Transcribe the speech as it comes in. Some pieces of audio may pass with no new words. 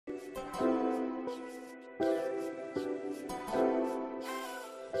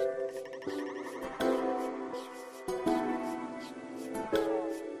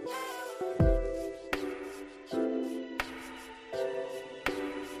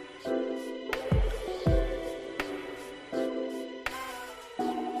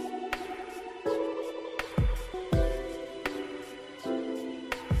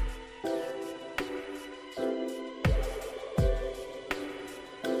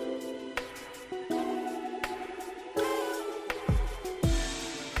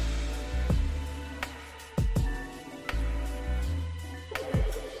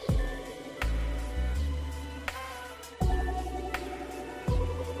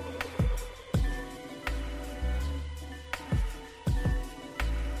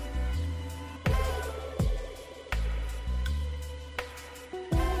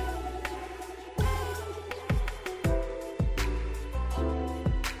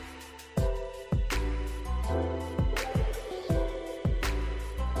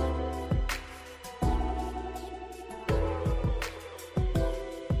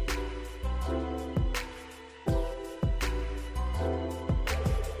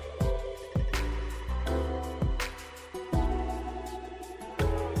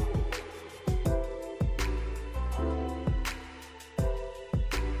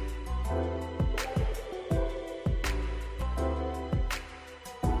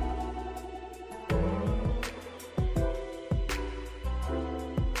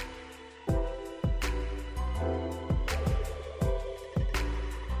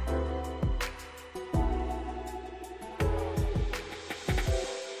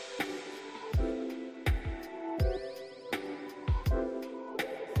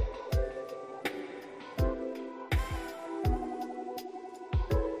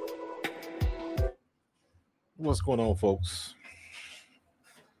What's going on, folks?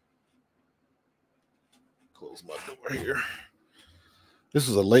 Close my door here. This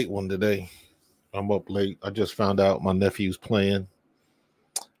is a late one today. I'm up late. I just found out my nephew's playing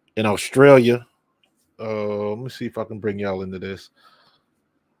in Australia. Let me see if I can bring y'all into this.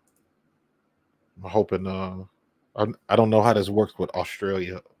 I'm hoping. I don't know how this works with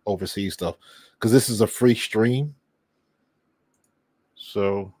Australia overseas stuff because this is a free stream.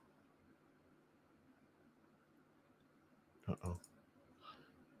 So. Uh-oh.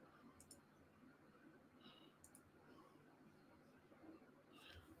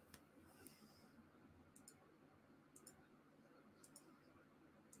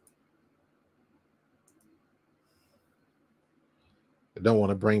 They don't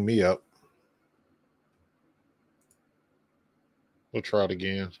want to bring me up. We'll try it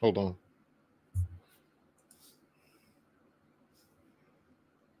again. Hold on.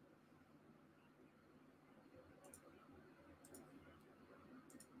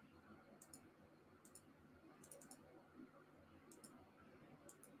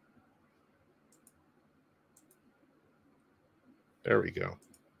 There we go.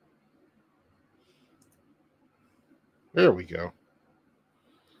 There we go.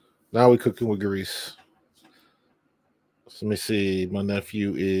 Now we're cooking with grease. So let me see. My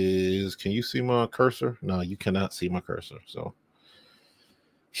nephew is. Can you see my cursor? No, you cannot see my cursor. So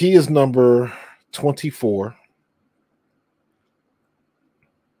he is number 24.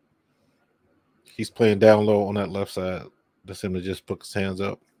 He's playing down low on that left side. That's him to just put his hands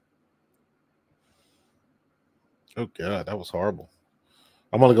up. Oh, God, that was horrible.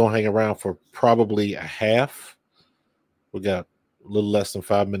 I'm only going to hang around for probably a half. We got a little less than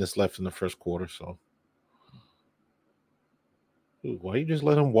 5 minutes left in the first quarter, so. Ooh, why you just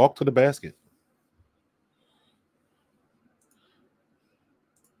let him walk to the basket?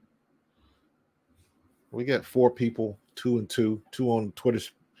 We got 4 people, 2 and 2, 2 on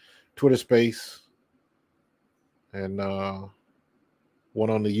Twitter Space, and 1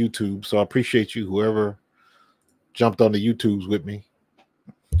 on the YouTube. So I appreciate you, whoever jumped on the YouTubes with me.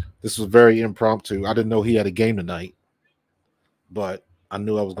 This was very impromptu. I didn't know he had a game tonight, but I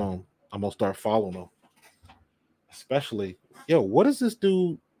knew I'm gonna start following him. Especially, what is this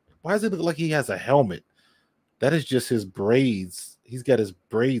dude? Why does it look like he has a helmet? That is just his braids. He's got his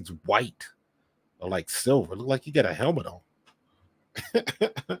braids white or like silver. Look like he got a helmet on.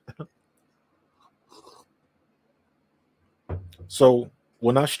 So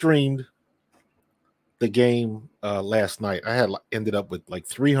when I streamed the game last night, I had ended up with like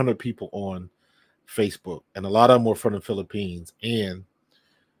 300 people on Facebook, and a lot of them were from the Philippines. And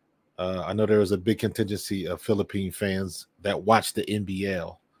I know there was a big contingency of Philippine fans that watch the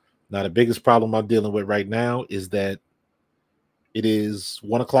NBL. Now, the biggest problem I'm dealing with right now is that it is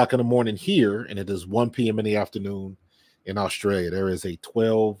 1 o'clock in the morning here, and it is 1 p.m. in the afternoon in Australia. There is a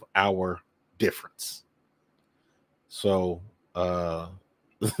 12-hour difference. So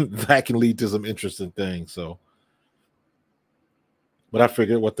that can lead to some interesting things. So, but I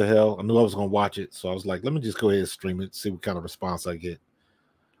figured, what the hell? I knew I was going to watch it. So I was like, let me just go ahead and stream it, see what kind of response I get.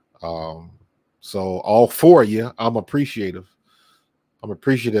 So all four of you, I'm appreciative. I'm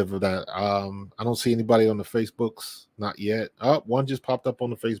appreciative of that. I don't see anybody on the Facebooks, not yet. Oh, one just popped up on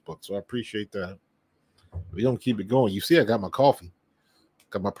the Facebook, so I appreciate that. We don't keep it going. You see, I got my coffee,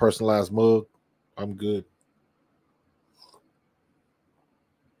 got my personalized mug. I'm good.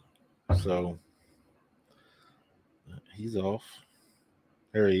 So he's off.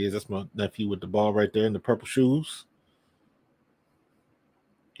 There he is. That's my nephew with the ball right there in the purple shoes.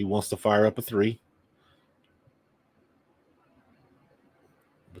 He wants to fire up a three,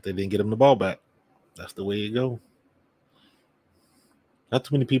 but they didn't get him the ball back. That's the way you go. Not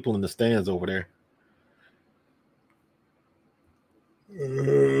too many people in the stands over there.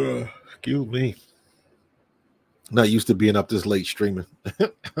 Excuse me. Not used to being up this late streaming.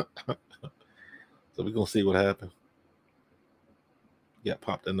 So we're going to see what happens. Got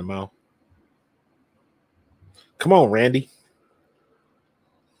popped in the mouth. Come on, Randy.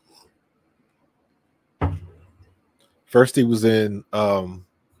 First he was in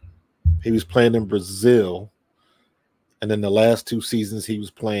he was playing in Brazil. And then the last 2 seasons he was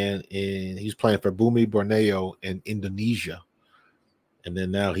playing for Bumi Borneo in Indonesia. And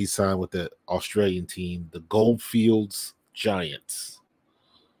then now he's signed with the Australian team, the Goldfields Giants.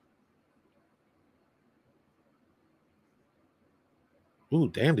 Ooh,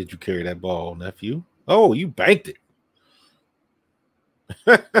 damn, did you carry that ball, nephew? Oh, you banked it.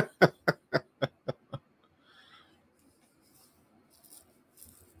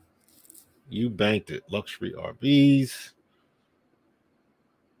 You banked it. Luxury RVs.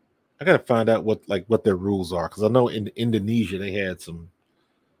 I gotta find out what their rules are, because I know in Indonesia they had some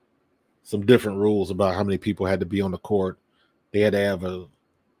different rules about how many people had to be on the court. They had to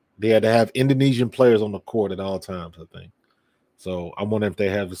have Indonesian players on the court at all times, I think. So I'm wondering if they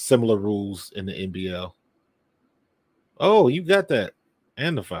have similar rules in the NBL. Oh, you got that.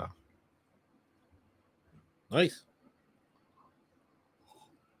 And the foul. Nice.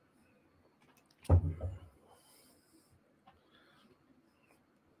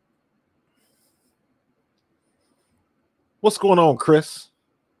 What's going on, Chris?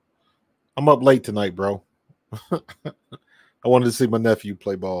 I'm up late tonight, bro. I wanted to see my nephew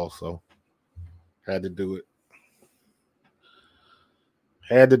play ball, so had to do it.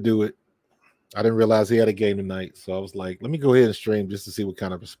 Had to do it. I didn't realize he had a game tonight, so I was like, let me go ahead and stream just to see what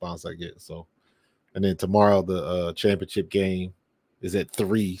kind of response I get. So, and then tomorrow the championship game is at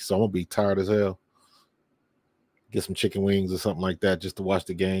 3, so I'm gonna be tired as hell. Get some chicken wings or something like that just to watch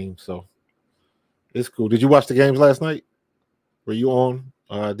the game. So it's cool. Did you watch the games last night? Were you on?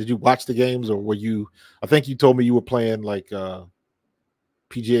 Did you watch the games, or were you? I think you told me you were playing like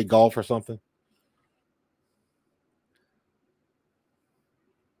PGA golf or something.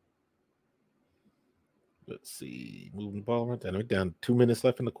 Let's see. Moving the ball right there. They're down 2 minutes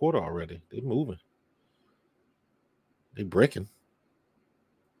left in the quarter already. They're moving. They're breaking.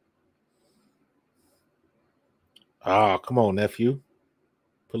 Ah, come on, nephew.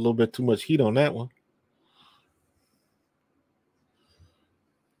 Put a little bit too much heat on that one.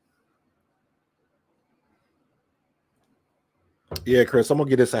 Yeah, Chris, I'm gonna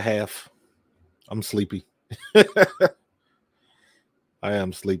get this a half. I'm sleepy. I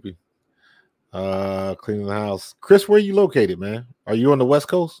am sleepy. Cleaning the house. Chris, where are you located, man? Are you on the West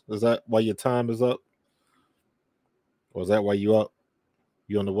Coast? Is that why your time is up? Or is that why you up?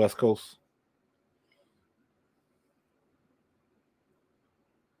 You on the West Coast?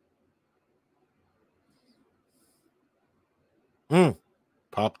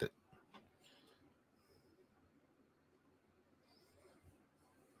 Popped it.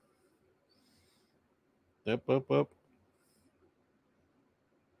 Up.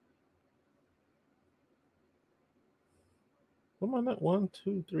 What am I not? 1,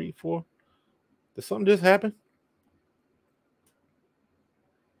 2, 3, 4. Did something just happen?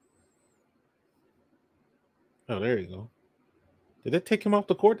 Oh, there you go. Did they take him off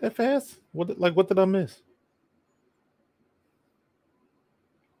the court that fast? What did I miss?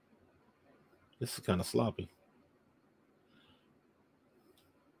 This is kind of sloppy.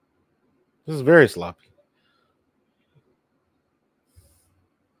 This is very sloppy.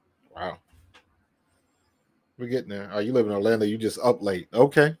 Wow. We're getting there. Oh, you live in Orlando. You just up late.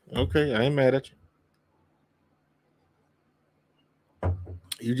 Okay. I ain't mad at you.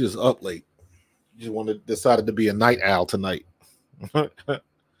 You just up late. You just decided to be a night owl tonight.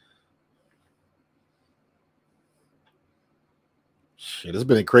 Shit, it's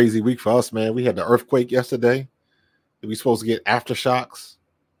been a crazy week for us, man. We had the earthquake yesterday. We supposed to get aftershocks.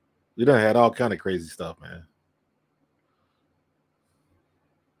 We done had all kind of crazy stuff, man.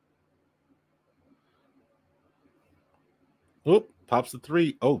 Oop, pops the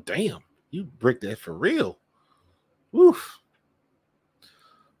 3. Oh, damn. You bricked that for real. Woof.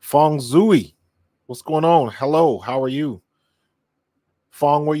 Fong Zui. What's going on? Hello, how are you?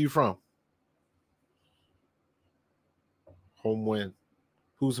 Fong, where you from? Home win.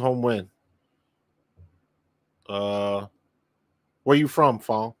 Who's home win? Where you from,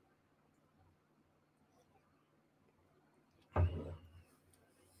 Fong?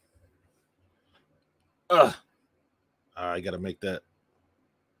 I gotta make that.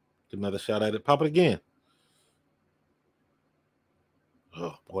 Get another shot at it. Pop it again.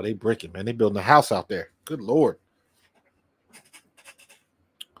 Oh boy, they breaking, man. They building a house out there. Good Lord.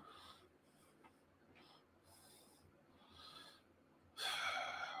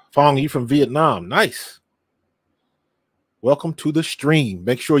 Fong, you from Vietnam. Nice. Welcome to the stream.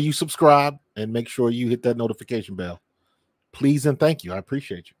 Make sure you subscribe and make sure you hit that notification bell. Please and thank you. I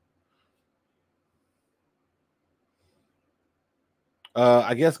appreciate you.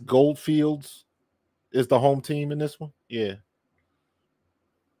 I guess Goldfields is the home team in this one. Yeah.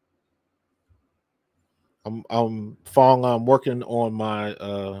 I'm Fong. I'm working on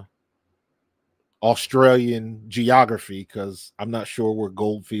my Australian geography because I'm not sure where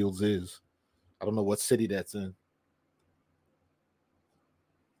Goldfields is. I don't know what city that's in.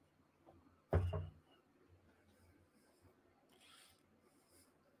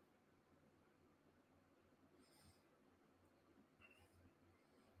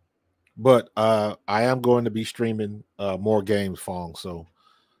 But I am going to be streaming more games, Fong. So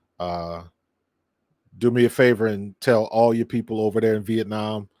do me a favor and tell all your people over there in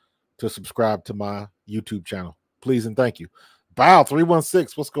Vietnam to subscribe to my YouTube channel. Please and thank you. Bow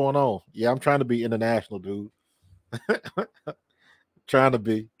 316, what's going on? Yeah, I'm trying to be international, dude. Trying to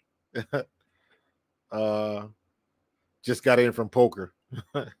be. Just got in from poker.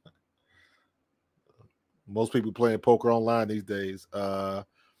 Most people playing poker online these days.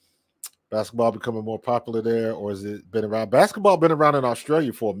 Basketball becoming more popular there, or has it been around? Basketball been around in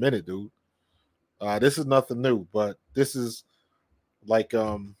Australia for a minute, dude. This is nothing new, but this is like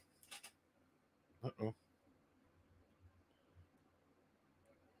uh-oh. I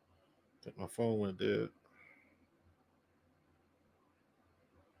think my phone went dead.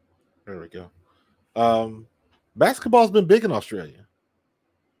 There we go. Basketball's been big in Australia.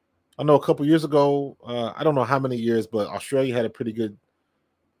 I know a couple years ago, I don't know how many years, but Australia had a pretty good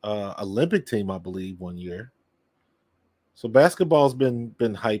Olympic team, I believe, one year. So basketball's been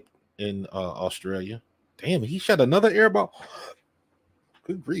hyped in Australia. Damn, he shot another air ball.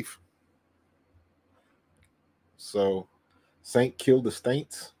 Good grief. So Saint killed the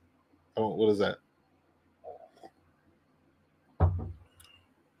Saints. Oh, what is that?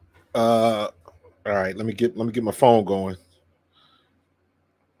 All right, let me get my phone going.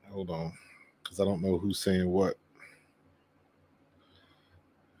 Hold on, because I don't know who's saying what.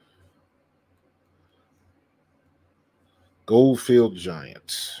 Goldfields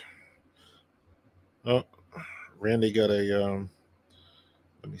Giants. Oh, Randy got a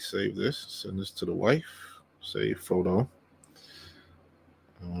let me save this. Send this to the wife. Save photo.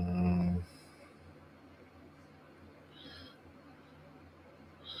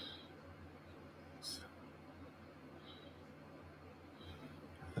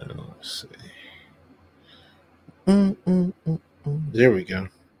 Let's see. There we go.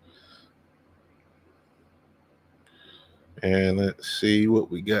 And let's see what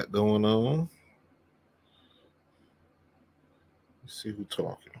we got going on. Let's see who's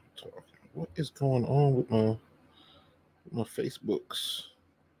talking. What is going on with my Facebooks?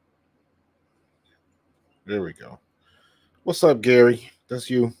 There we go. What's up, Gary?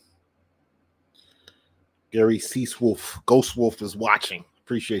 That's you. Gary Ceasewolf. Ghost Wolf is watching.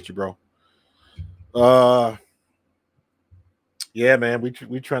 Appreciate you, bro. Yeah, man,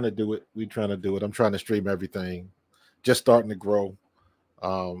 we trying to do it. We trying to do it. I'm trying to stream everything. Just starting to grow.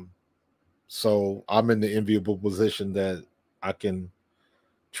 So I'm in the enviable position that I can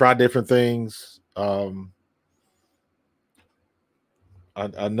try different things. I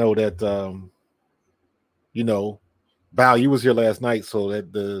know that you know, Val, you was here last night, so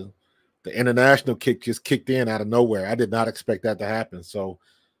that the international kick just kicked in out of nowhere. I did not expect that to happen. So,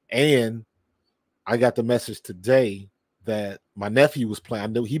 and I got the message today that my nephew was playing. I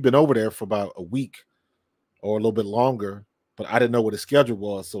knew he'd been over there for about a week or a little bit longer, but I didn't know what his schedule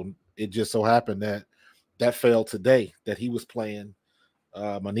was. So it just so happened that fell today, that he was playing.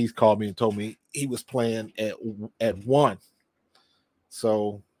 My niece called me and told me he was playing at 1.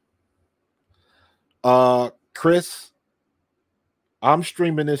 So, Chris, I'm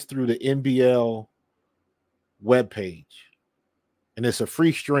streaming this through the NBL webpage, and it's a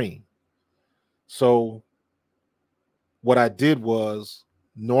free stream. So, what I did was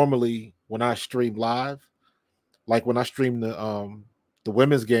normally when I stream live, like when I streamed the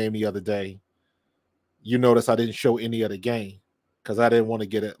women's game the other day, you notice I didn't show any other game because I didn't want to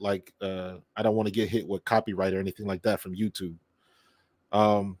get it like I don't want to get hit with copyright or anything like that from YouTube.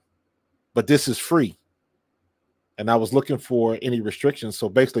 But this is free, and I was looking for any restrictions. So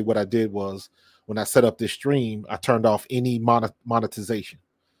basically, what I did was when I set up this stream, I turned off any monetization.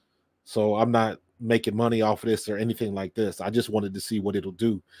 So I'm not making money off of this or anything like this. I just wanted to see what it'll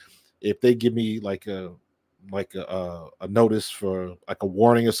do. If they give me like a notice for like a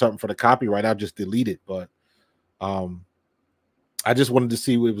warning or something for the copyright, I'll just delete it. But I just wanted to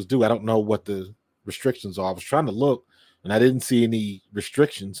see what it was due. I don't know what the restrictions are. I was trying to look and I didn't see any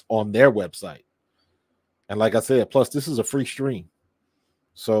restrictions on their website. And like I said, plus this is a free stream.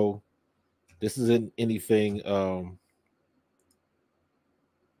 So this isn't anything.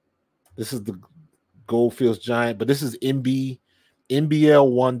 This is the Goldfields Giant, but this is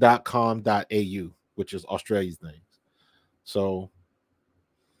NBL1.com.au, which is Australia's name. So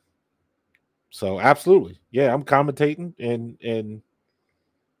absolutely. Yeah, I'm commentating and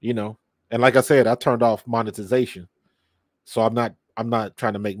you know, and like I said, I turned off monetization. So I'm not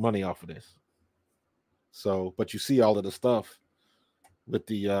trying to make money off of this. So, but you see all of the stuff with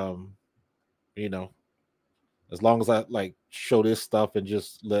the you know, as long as I like show this stuff and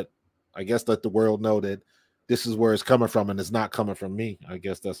just let the world know that this is where it's coming from and it's not coming from me, I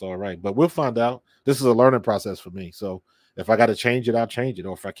guess that's all right. But we'll find out. This is a learning process for me. So if I got to change it, I'll change it.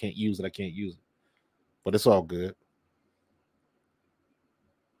 Or if I can't use it, I can't use it. But it's all good.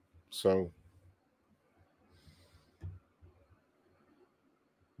 So,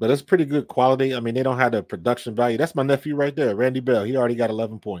 but it's pretty good quality. I mean, they don't have the production value. That's my nephew right there, Randy Bell. He already got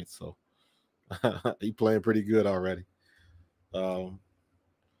 11 points. So he playing pretty good already. Let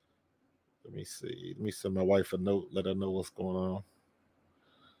me see. Let me send my wife a note, let her know what's going on.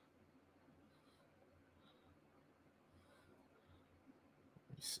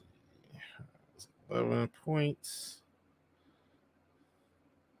 Let me see. 11 points.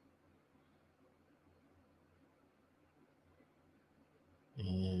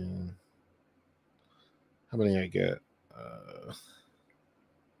 And how many I get?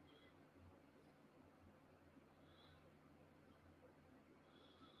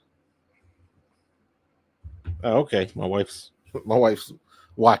 Oh, okay. My wife's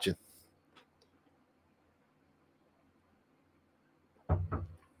watching.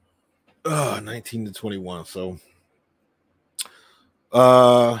 Oh, 19 to 21. So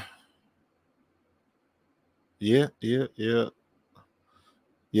yeah.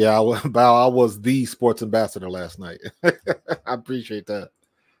 Yeah, I was the sports ambassador last night. I appreciate that.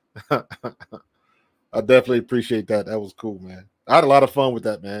 I definitely appreciate that. That was cool, man. I had a lot of fun with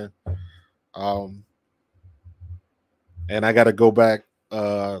that, man. And I got to go back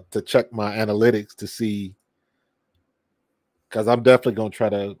to check my analytics to see, because I'm definitely going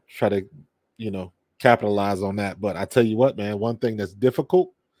to try to, capitalize on that. But I tell you what, man, one thing that's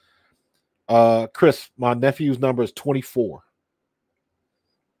difficult. Chris, my nephew's number is 24.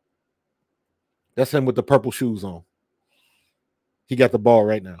 That's him with the purple shoes on. He got the ball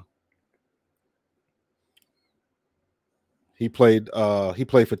right now. He played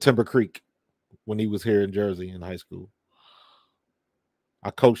for Timber Creek when he was here in Jersey in high school.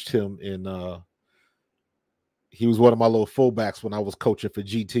 I coached him in he was one of my little fullbacks when I was coaching for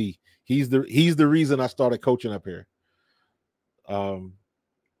GT. He's the reason I started coaching up here.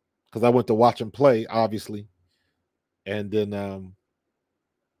 Because I went to watch him play, obviously. And then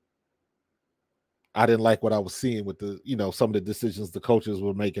I didn't like what I was seeing with the, some of the decisions the coaches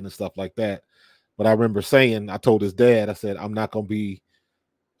were making and stuff like that. But I remember saying, I told his dad, I said, I'm not going to be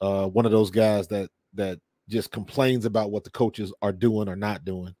one of those guys that just complains about what the coaches are doing or not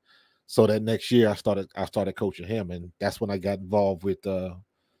doing. So that next year I started coaching him, and that's when I got involved with the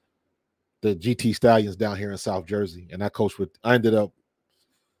GT Stallions down here in South Jersey. And I ended up,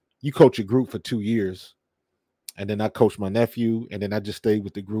 you coach a group for 2 years, and then I coached my nephew, and then I just stayed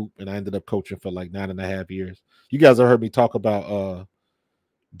with the group, and I ended up coaching for like 9.5 years. You guys have heard me talk about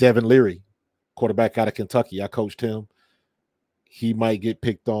Devin Leary, quarterback out of Kentucky. I coached him. He might get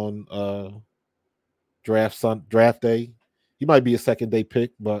picked on draft day. He might be a second day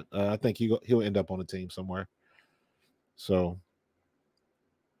pick, but I think he'll end up on a team somewhere. So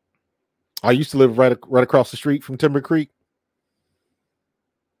I used to live right across the street from Timber Creek.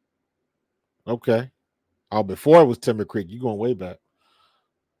 Okay. Oh, before it was Timber Creek. You going way back.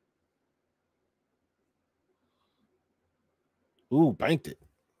 Ooh, banked it.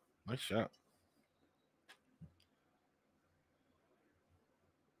 Nice shot.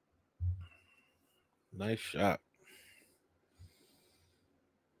 Nice shot.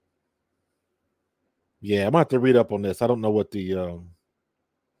 Yeah, I'm gonna have to read up on this. I don't know what the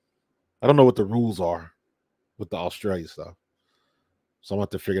rules are with the Australia stuff. So I'm gonna have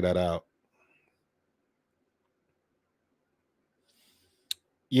to figure that out.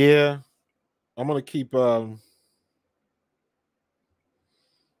 Yeah, I'm gonna keep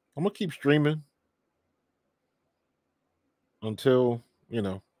streaming until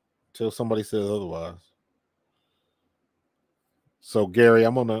until somebody says otherwise. So Gary,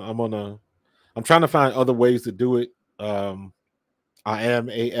 I'm trying to find other ways to do it. I am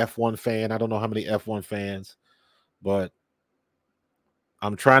a F1 fan. I don't know how many F1 fans, but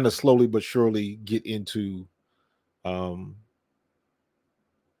I'm trying to slowly but surely get into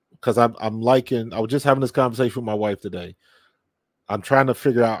because I'm liking. I was just having this conversation with my wife today. I'm trying to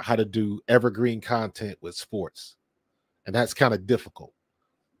figure out how to do evergreen content with sports, and that's kind of difficult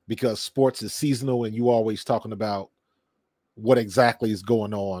because sports is seasonal, and you always talking about what exactly is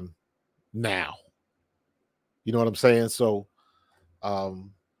going on now. You know what I'm saying? So,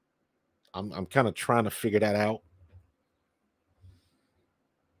 um, I'm kind of trying to figure that out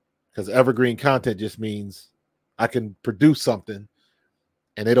because evergreen content just means I can produce something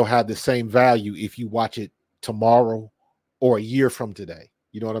and it'll have the same value if you watch it tomorrow or a year from today.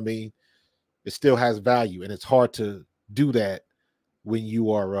 You know what I mean? It still has value, and it's hard to do that when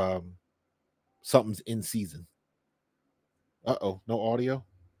you are something's in season. No audio.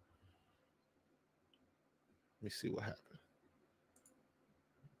 Let me see what happened.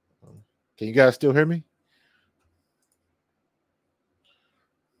 Can you guys still hear me?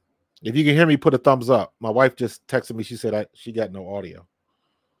 If you can hear me, put a thumbs up. My wife just texted me. She said she got no audio.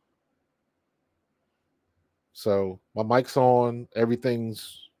 So my mic's on.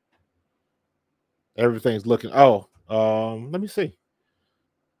 Everything's looking. Oh, let me see.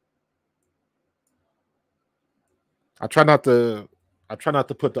 I try not to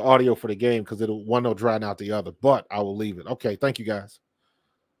put the audio for the game because one will drown out the other, but I will leave it. Okay, thank you guys.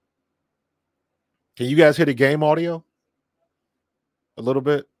 Can you guys hear the game audio a little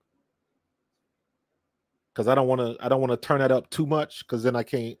bit? Because I don't want to turn that up too much because then I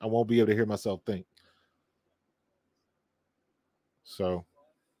won't be able to hear myself think. So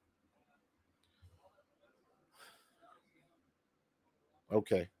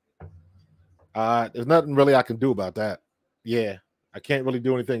okay. There's nothing really I can do about that. Yeah. I can't really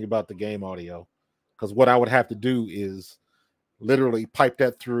do anything about the game audio. Because what I would have to do is literally pipe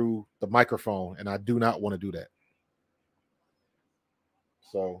that through the microphone, and I do not want to do that.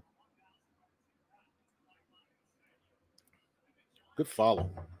 So good follow.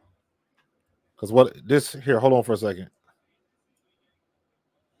 Because hold on for a second.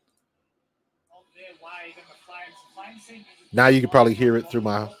 Now you can probably hear it through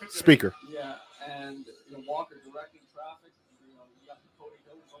my speaker. Yeah, and Walker directing traffic. You got Cody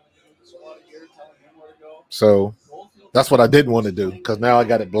Hills on the spot here, telling him where to go. So that's what I didn't want to do because now I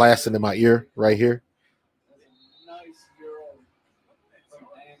got it blasting in my ear right here.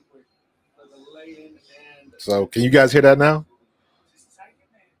 So can you guys hear that now?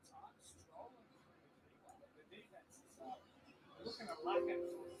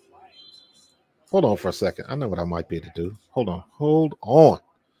 Hold on for a second. I know what I might be able to do. Hold on.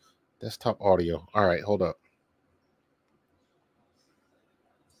 Desktop audio. All right, hold up.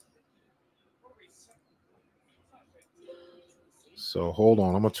 So hold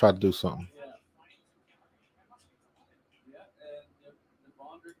on. I'm gonna try to do something.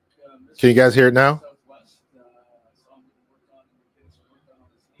 Can you guys hear it now?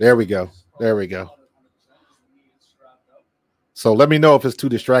 There we go. So let me know if it's too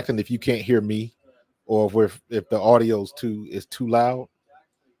distracting, if you can't hear me, or if the audio is too loud.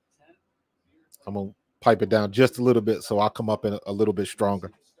 I'm gonna pipe it down just a little bit so I'll come up in a little bit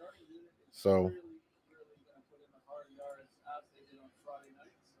stronger. So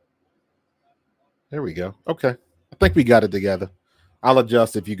there we go. Okay. I think we got it together. I'll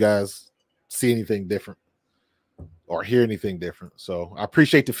adjust if you guys see anything different or hear anything different. So I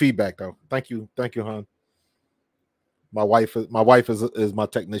appreciate the feedback though. Thank you, hon. My wife is my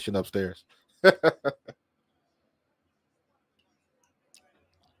technician upstairs.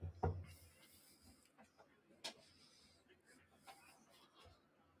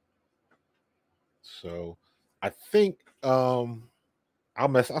 So I think I'll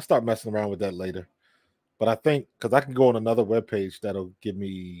start messing around with that later. But I think because I can go on another webpage that'll give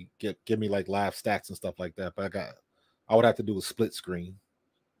me like live stats and stuff like that. But I would have to do a split screen.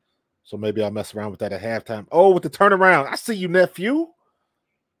 So maybe I'll mess around with that at halftime. Oh, with the turnaround. I see you, nephew.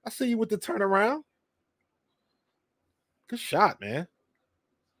 I see you with the turnaround. Good shot, man.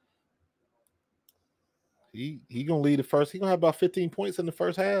 He gonna lead the first. He gonna have about 15 points in the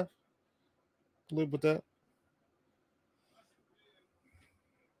first half. Live with that.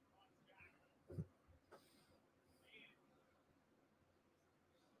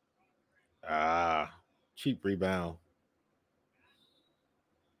 Cheap rebound.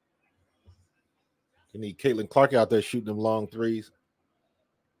 You need Caitlin Clark out there shooting them long threes.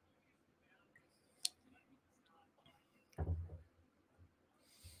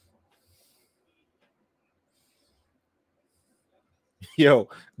 Yo,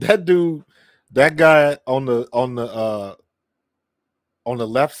 that dude, that guy on the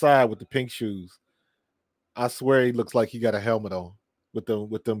left side with the pink shoes, I swear he looks like he got a helmet on with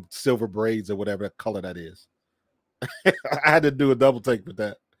them silver braids or whatever color that is. I had to do a double take with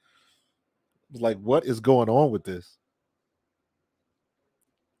that. I was like, what is going on with this?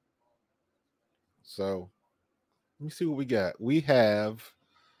 So let me see what we got. We have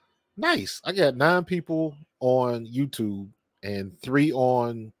nice. I got 9 people on YouTube and 3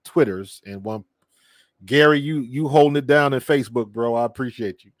 on Twitters and 1. Gary, you holding it down in Facebook, bro. I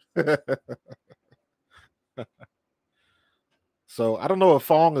appreciate you. So I don't know if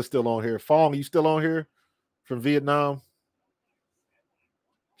Fong is still on here. Fong, you still on here from Vietnam?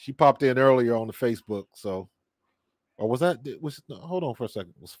 She popped in earlier on the Facebook. So, or was that no, hold on for a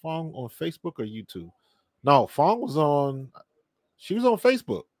second. Was Fong on Facebook or YouTube? No, Fong was on. She was on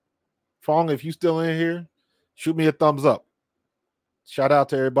Facebook. Fong, if you still in here, shoot me a thumbs up. Shout out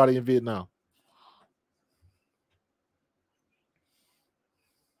to everybody in Vietnam.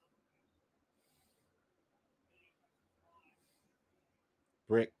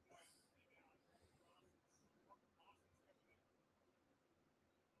 Brick.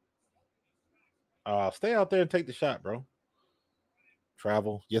 Stay out there and take the shot, bro.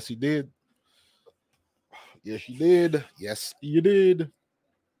 Travel. Yes, he did. Yes, you did. Yes, you did.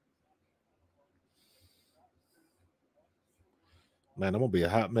 Man, I'm gonna be a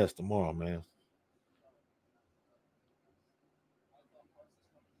hot mess tomorrow, man.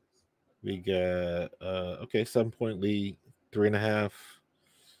 We got okay, 7-point lead, 3.5,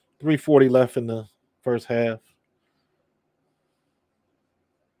 3:40 left in the first half.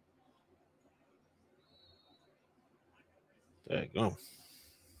 There you go.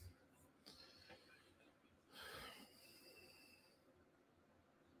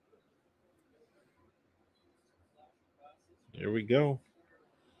 There we go.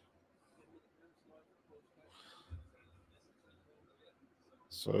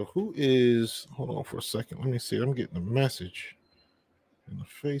 So who is? Hold on for a second. Let me see. I'm getting a message in the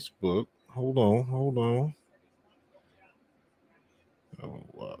Facebook. Hold on. Hold on. Oh,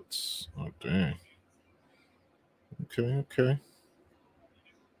 what? Oh, dang. Okay. Okay.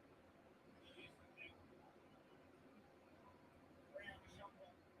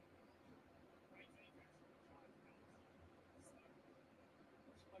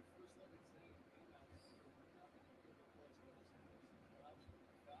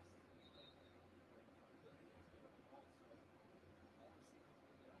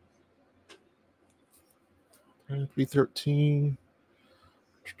 P13.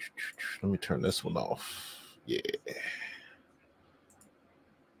 Let me turn this one off. Yeah.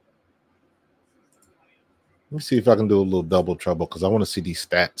 Let me see if I can do a little double trouble because I want to see these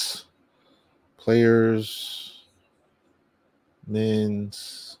stats. Players,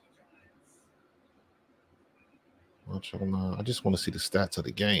 men's. I just want to see the stats of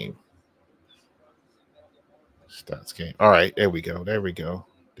the game. Stats game. All right, there we go. There we go.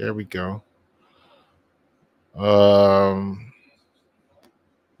 There we go. Let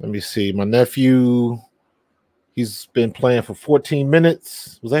me see. My nephew, he's been playing for 14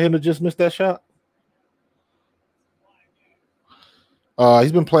 minutes. Was that him that just missed that shot?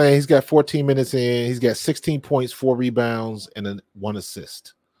 He's been playing. He's got 14 minutes in. He's got 16 points, 4 rebounds, and 1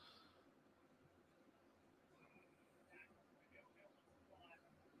 assist.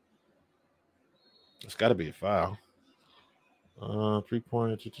 It's got to be a foul.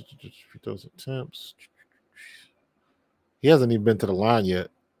 3-point, free throws attempts. He hasn't even been to the line yet.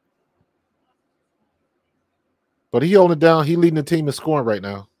 But he holding it down. He leading the team in scoring right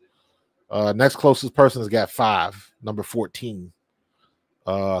now. Next closest person has got 5, number 14.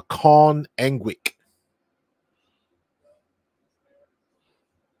 Con Angwick.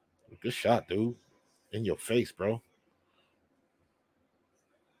 Good shot, dude. In your face, bro.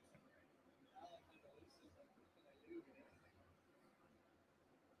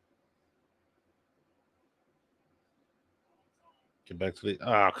 back to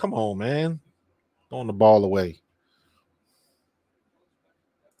the come on, man. Throwing the ball away.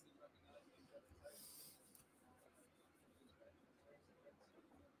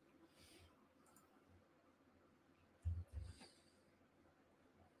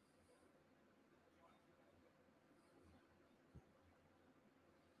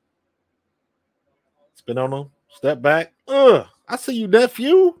 Spin on him. Step back. I see you,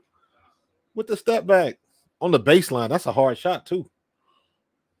 nephew. With the step back. On the baseline. That's a hard shot, too.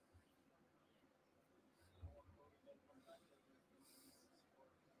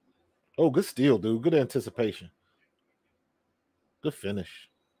 Oh, good steal, dude. Good anticipation. Good finish.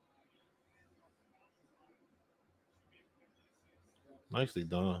 Nicely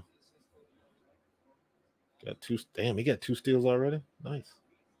done. Got two. Damn, he got 2 steals already. Nice.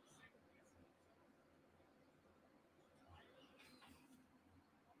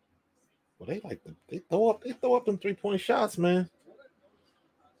 Well, they throw up them 3-point shots, man.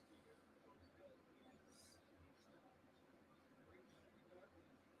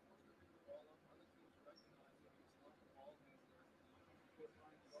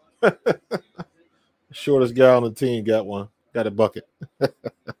 Shortest guy on the team got one. Got a bucket.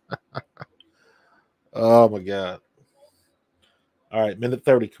 Oh my God. All right, minute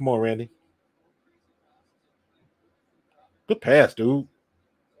 30. Come on, Randy. Good pass, dude.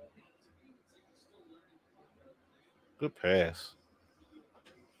 Good pass.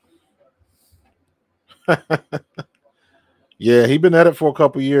 Yeah, he been at it for a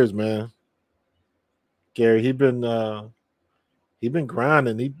couple years, man. Gary, he been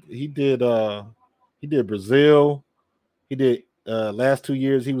grinding. He did Brazil. He did last 2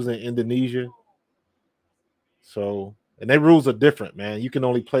 years he was in Indonesia. So, and their rules are different, man. You can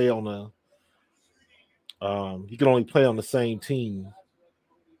only play on the same team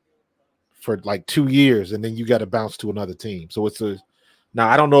for like 2 years, and then you got to bounce to another team. So now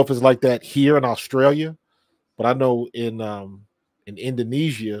I don't know if it's like that here in Australia, but I know in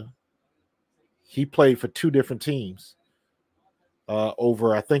Indonesia he played for 2 different teams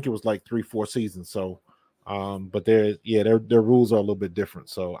over, I think it was like 3-4 seasons. So but their rules are a little bit different.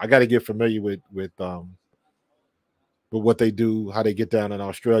 So I got to get familiar with what they do, how they get down in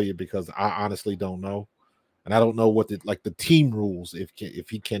Australia, because I honestly don't know. And I don't know what the team rules. If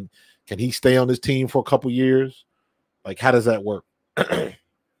he can he stay on this team for a couple years? Like, how does that work?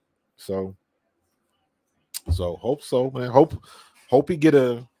 So hope so, man. Hope he get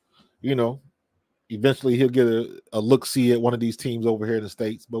eventually he'll get a look see at one of these teams over here in the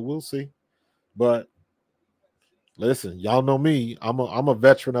States, but we'll see. But listen, y'all know me. I'm a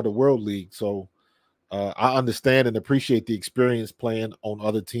veteran of the World League, so I understand and appreciate the experience playing on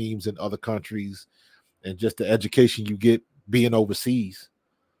other teams in other countries, and just the education you get being overseas.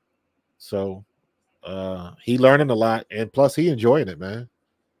 So he learning a lot, and plus he enjoying it, man.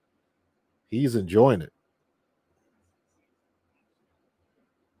 He's enjoying it.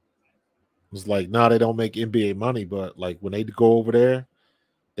 It's like, nah, they don't make NBA money, but like when they go over there,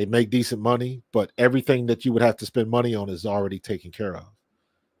 they make decent money, but everything that you would have to spend money on is already taken care of.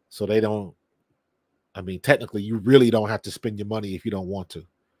 So they don't, I mean, technically, you really don't have to spend your money if you don't want to.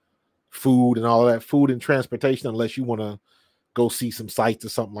 Food and all of that, food and transportation, unless you want to go see some sites or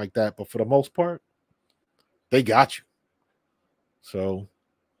something like that. But for the most part, they got you. So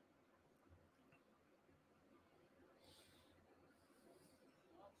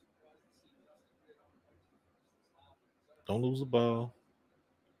don't lose the ball.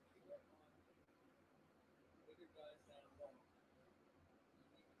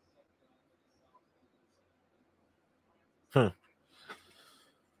 Huh.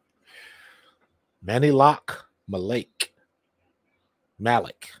 Manilok Malik.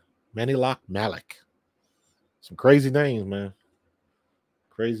 Malik. Manilok Malik. Some crazy names, man.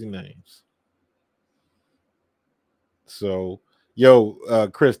 Crazy names. So,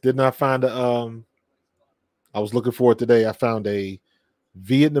 Chris, didn't I find I was looking for it today. I found a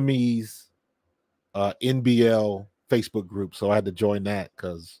Vietnamese NBL Facebook group, so I had to join that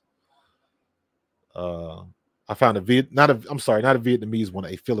because I found not a Vietnamese one,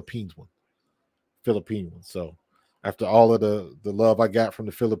 a Philippines one. So after all of the love I got from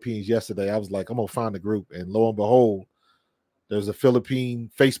the Philippines yesterday, I was like, I'm gonna find the group, and lo and behold, there's a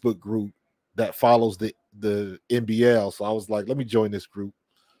Philippine Facebook group that follows the NBL. So I was like, let me join this group.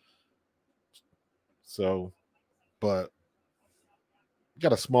 So, but we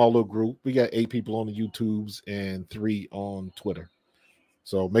got a small little group. We got 8 people on the YouTubes and 3 on Twitter.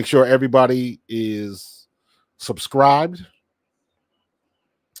 So make sure everybody is subscribed.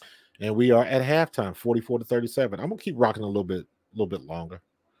 And we are at halftime, 44-37. I'm gonna keep rocking a little bit longer.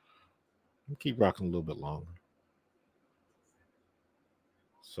 Keep rocking a little bit longer.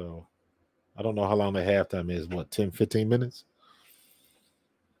 So I don't know how long the halftime is. What, 10, 15 minutes?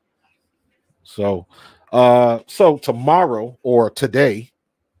 So so tomorrow or today,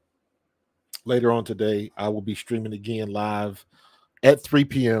 later on today, I will be streaming again live at 3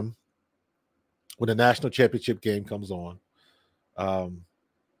 p.m. when the national championship game comes on.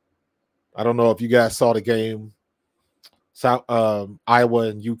 I don't know if you guys saw the game, South Iowa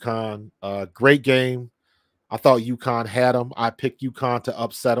and UConn. Great game. I thought UConn had them. I picked UConn to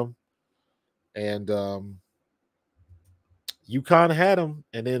upset them, and UConn had them.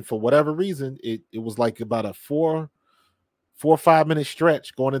 And then for whatever reason, it was like about a 4 or 5 minute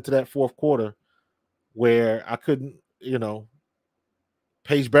stretch going into that fourth quarter where I couldn't,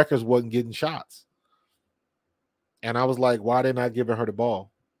 Paige Beckers wasn't getting shots. And I was like, why didn't I give her the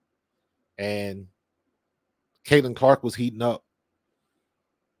ball? And Caitlin Clark was heating up.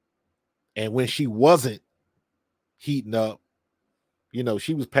 And when she wasn't heating up,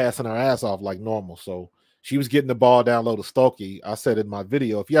 she was passing her ass off like normal. So she was getting the ball down low to Stokey. I said in my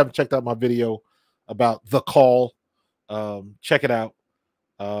video, if you haven't checked out my video about the call, check it out.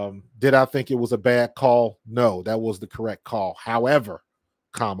 Did I think it was a bad call? No, that was the correct call. However,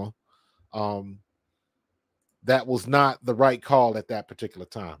 that was not the right call at that particular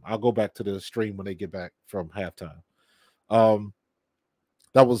time. I'll go back to the stream when they get back from halftime.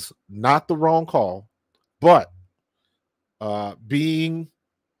 That was not the wrong call, but being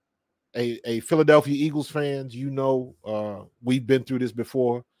a Philadelphia Eagles fan, we've been through this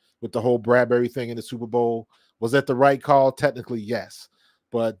before with the whole Bradbury thing in the Super Bowl. Was that the right call? Technically, yes.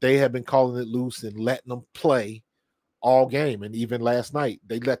 But they have been calling it loose and letting them play all game. And even last night,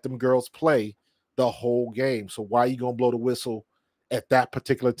 they let them girls play the whole game. So why are you going to blow the whistle at that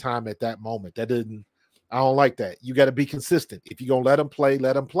particular time, at that moment? I don't like that. You got to be consistent. If you're going to let them play,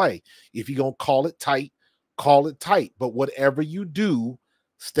 let them play. If you're going to call it tight, call it tight. But whatever you do,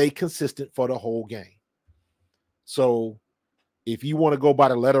 stay consistent for the whole game. So if you want to go by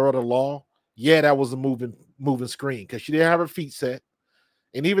the letter of the law, yeah, that was a moving screen because she didn't have her feet set.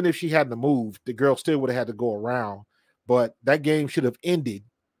 And even if she hadn't moved, the girl still would have had to go around. But that game should have ended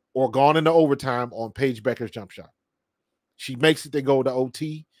or gone into overtime on Paige Becker's jump shot. She makes it, they go to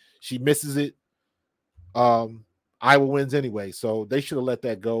OT. She misses it. Iowa wins anyway. So they should have let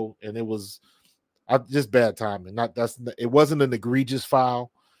that go. And it was just bad timing. It wasn't an egregious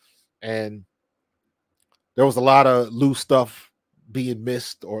foul. And there was a lot of loose stuff being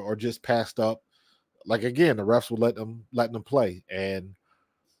missed or just passed up. Like, again, the refs would letting them play. And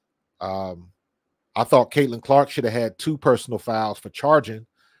I thought Caitlin Clark should have had 2 personal fouls for charging.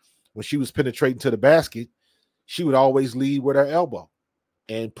 When she was penetrating to the basket, she would always lead with her elbow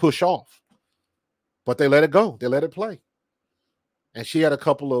and push off. But they let it go. They let it play. And she had a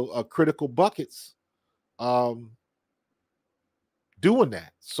couple of critical buckets doing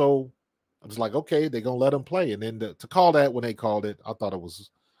that. So I was like, okay, they're going to let them play. And then to call that when they called it, I thought it was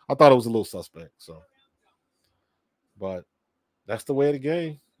a little suspect. So, but that's the way of the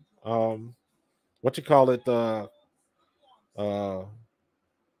game.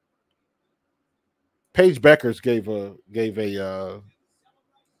 Paige Beckers gave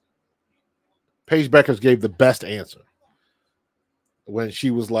the best answer when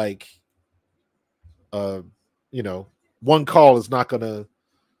she was like, one call is not going to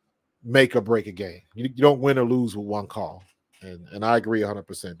make or break a game. You don't win or lose with one call. And I agree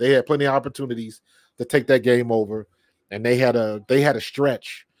 100%. They had plenty of opportunities to take that game over, and they had a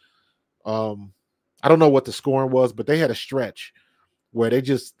stretch. I don't know what the scoring was, but they had a stretch where they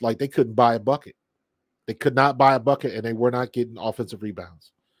just they couldn't buy a bucket. They could not buy a bucket, and they were not getting offensive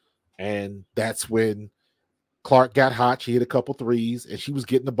rebounds. And that's when Clark got hot. She hit a couple threes, and she was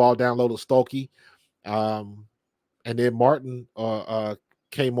getting the ball down low to Stokey. And then Martin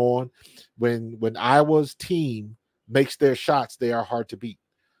came on. When Iowa's team makes their shots, they are hard to beat.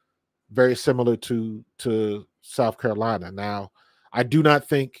 Very similar to South Carolina. Now, I do not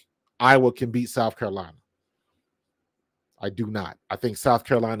think Iowa can beat South Carolina. I do not. I think South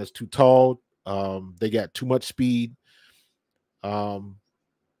Carolina is too tall. They got too much speed. I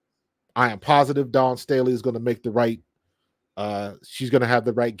am positive Dawn Staley is going to make the right. She's going to have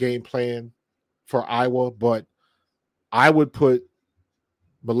the right game plan for Iowa, but I would put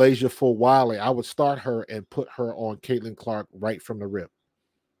Malaysia Fulwiley. I would start her and put her on Caitlin Clark right from the rip,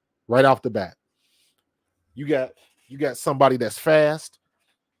 right off the bat. You got somebody that's fast,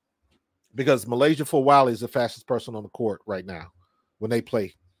 because Malaysia Fulwiley is the fastest person on the court right now when they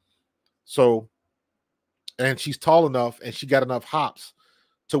play. So, and she's tall enough and she got enough hops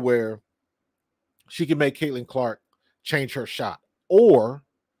to where she can make Caitlin Clark change her shot. Or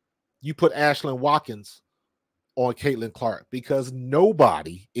you put Ashlyn Watkins on Caitlin Clark because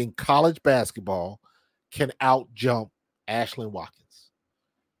nobody in college basketball can out jump Ashlyn Watkins.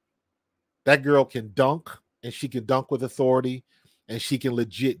 That girl can dunk, and she can dunk with authority, and she can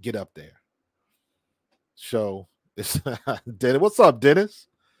legit get up there. So it's Dennis. What's up, Dennis?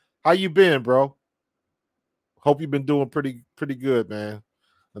 How you been, bro? Hope you've been doing pretty good, man.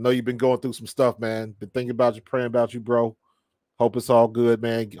 I know you've been going through some stuff, man. Been thinking about you, praying about you, bro. Hope it's all good,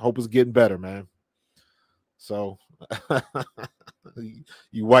 man. Hope it's getting better, man. So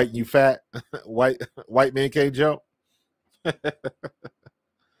you white, you fat, white man can't jump.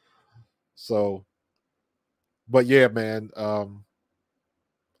 So, but yeah, man.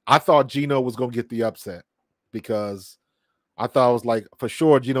 I thought Gino was gonna get the upset because I thought it was like for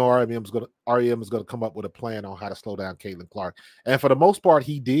sure Gino REM is gonna come up with a plan on how to slow down Caitlin Clark. And for the most part,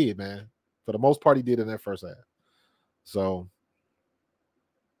 he did, man. For the most part, he did in that first half. So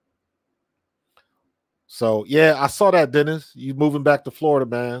yeah, I saw that, Dennis. You moving back to Florida,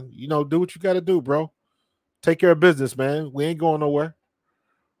 man. You know, do what you gotta do, bro. Take care of business, man. We ain't going nowhere.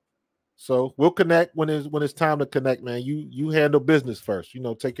 So we'll connect when it's time to connect, man. You handle business first. You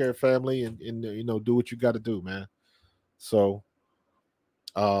know, take care of family and you know, do what you got to do, man. So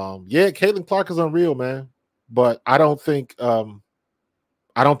yeah, Caitlin Clark is unreal, man. But I don't think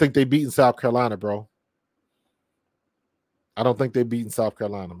they beat in South Carolina, bro. I don't think they beat in South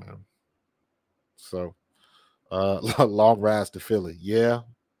Carolina, man. So long rise to Philly. Yeah.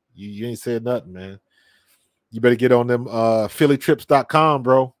 You ain't said nothing, man. You better get on them phillytrips.com,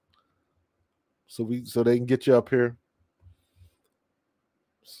 bro. So they can get you up here.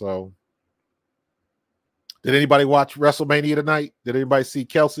 So did anybody watch WrestleMania tonight? Did anybody see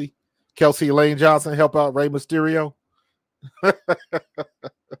Kelsey Lane Johnson help out Rey Mysterio?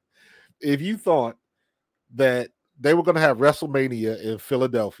 If you thought that they were going to have WrestleMania in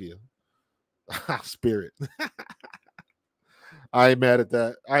Philadelphia, spirit. I ain't mad at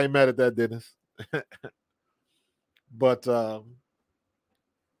that, Dennis. But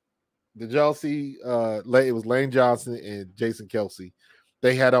did y'all see it was Lane Johnson and Jason Kelsey.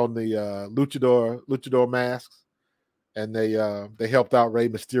 They had on the luchador masks, and they helped out Rey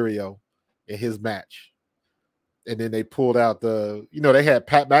Mysterio in his match. And then they pulled out they had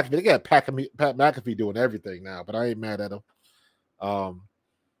Pat McAfee. They got Pat McAfee doing everything now, but I ain't mad at him.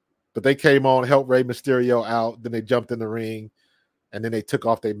 But they came on, helped Rey Mysterio out. Then they jumped in the ring, and then they took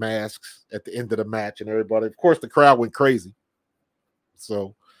off their masks at the end of the match, and everybody, of course, the crowd went crazy.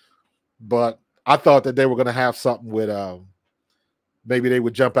 So, but I thought that they were going to have something with maybe they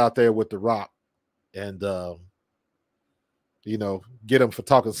would jump out there with The Rock and get him for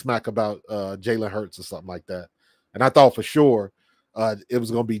talking smack about Jalen Hurts or something like that. And I thought for sure it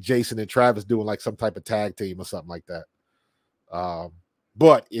was going to be Jason and Travis doing like some type of tag team or something like that.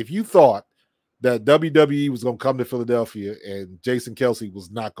 But if you thought that WWE was going to come to Philadelphia and Jason Kelsey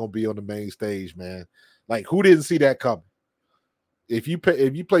was not going to be on the main stage, man, like who didn't see that coming? If you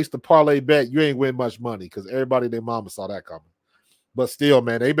placed the parlay bet, you ain't win much money because everybody and their mama saw that coming. But still,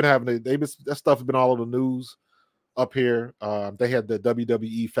 man, that stuff has been all over the news up here. They had the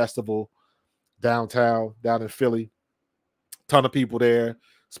WWE festival down in Philly. Ton of people there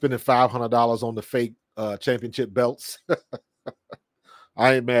spending $500 on the fake championship belts.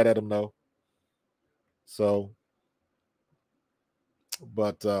 I ain't mad at them though. So,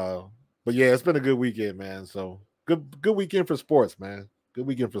 but yeah, it's been a good weekend, man. So good weekend for sports, man. Good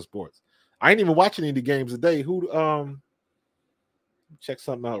weekend for sports. I ain't even watching any of the games today. Check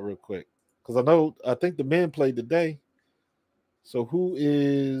something out real quick because I think the men played today. So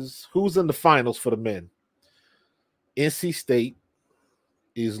who's in the finals for the men? NC State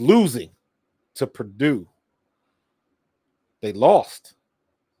is losing to Purdue. They lost.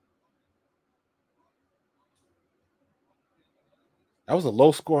 That was a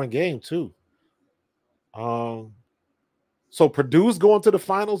low-scoring game too. So Purdue's going to the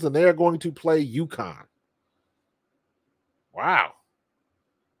finals and they're going to play UConn. Wow.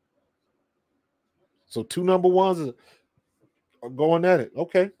 So two number ones are going at it.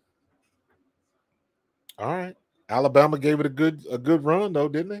 Okay. All right. Alabama gave it a good run though,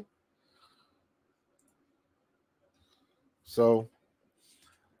 didn't they? So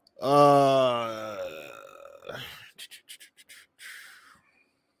all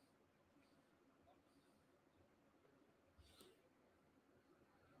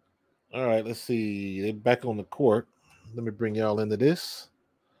right, let's see. They're back on the court. Let me bring y'all into this.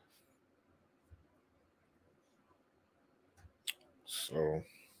 So,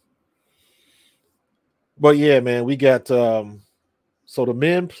 but yeah, man, we got so the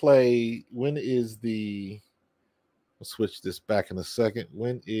men play. When is the? I'll switch this back in a second.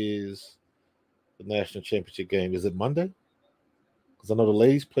 When is The national championship game. Is it Monday? Because I know the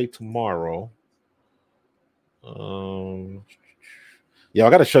ladies play tomorrow. Yeah,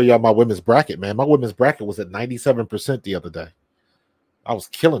 I got to show y'all my women's bracket, man. My women's bracket was at 97% the other day. I was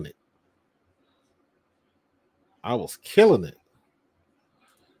killing it. Let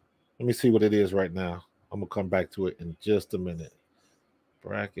me see what it is right now. I'm going to come back to it in just a minute.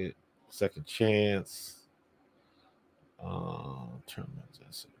 Bracket, second chance. Tournament,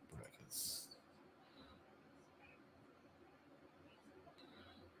 brackets.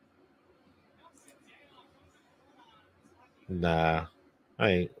 Nah, I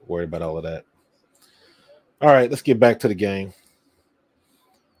ain't worried about all of that. All right, let's get back to the game.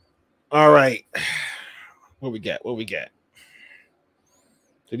 All right. What we got?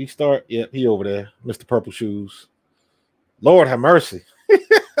 Did he start? Yep, he over there. Mr. Purple Shoes. Lord have mercy.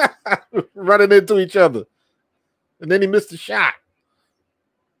 Running into each other. And then he missed the shot.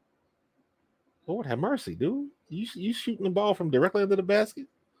 Lord have mercy, dude. You shooting the ball from directly under the basket?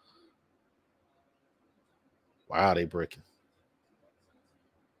 Wow, they breaking.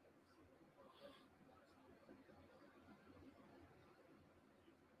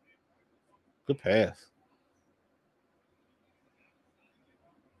 Good pass.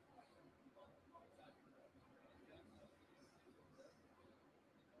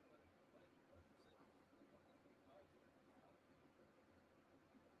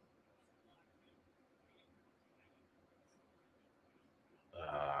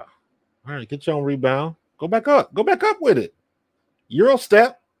 All right, get your own rebound. Go back up. Go back up with it. Euro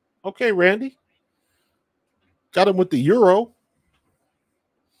step. Okay, Randy. Got him with the Euro.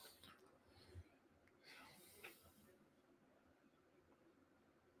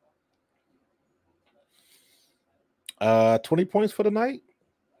 Uh, 20 points for the night.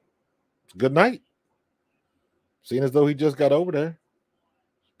 Good night. Seeing as though he just got over there.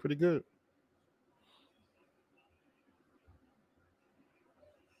 Pretty good.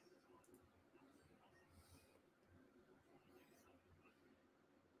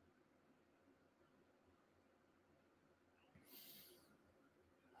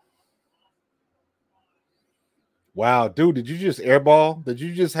 Wow, dude, did you just airball? Did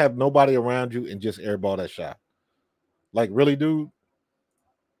you just have nobody around you and just airball that shot? Like, really, dude?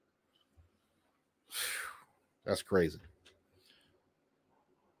 That's crazy.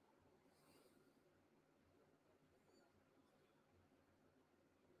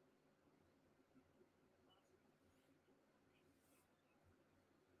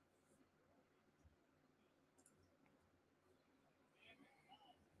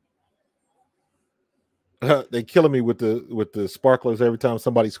 They killing me with the sparklers every time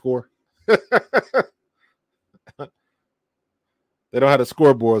somebody score. They don't have a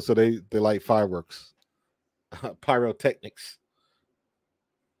scoreboard, so they like fireworks. Pyrotechnics.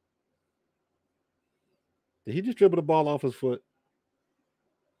 Did he just dribble the ball off his foot?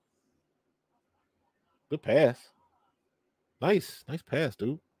 Good pass. Nice pass,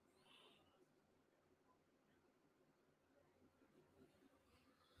 dude.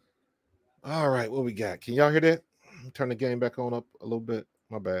 All right, what we got? Can y'all hear that? Turn the game back on up a little bit.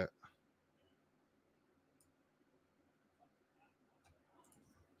 My bad.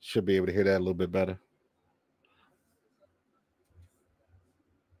 Should be able to hear that a little bit better.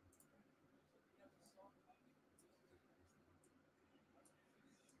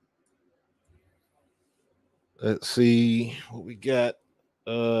 Let's see what we got.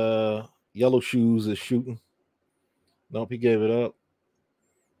 Yellow Shoes is shooting. Nope, he gave it up.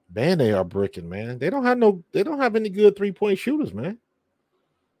 Man, they are bricking, man. They don't have any good 3-point shooters, man.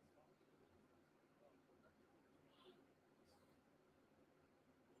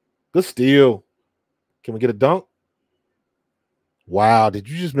 Good steal. Can we get a dunk? Wow, did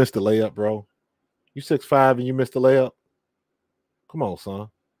you just miss the layup, bro? You 6'5" and you missed the layup? Come on, son.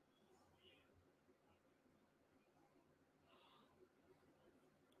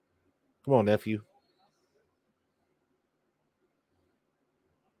 Come on, nephew.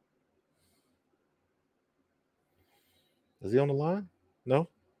 Is he on the line? No?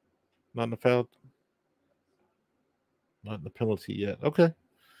 Not in the foul. Not in the penalty yet. Okay.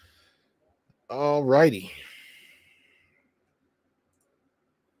 All righty.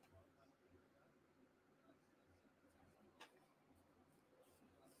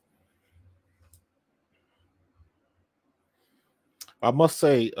 I must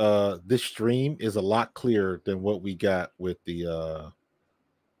say, this stream is a lot clearer than what we got with the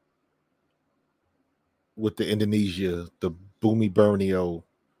Indonesia, the Bumi Borneo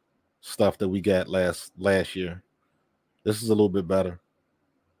stuff that we got last year. This is a little bit better.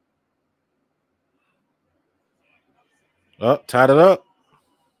 Oh, tied it up.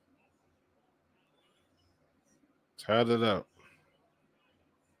 Tied it up.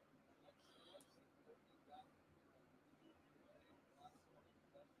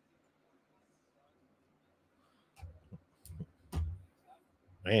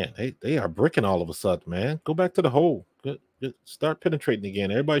 Man, they are bricking all of a sudden, man. Go back to the hole. Start penetrating again.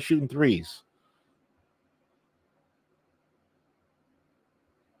 Everybody shooting threes.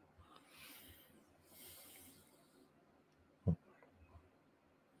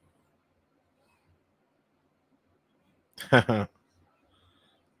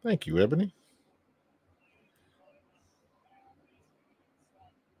 Thank you, Ebony.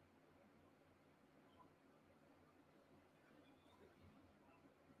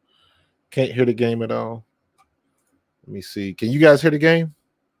 Can't hear the game at all. Let me see. Can you guys hear the game?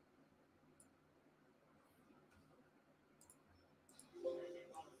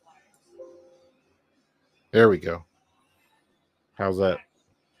 There we go. How's that?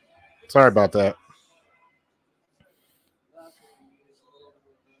 Sorry about that.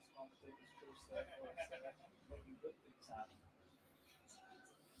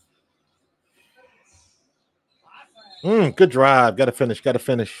 Good drive. Got to finish. Got to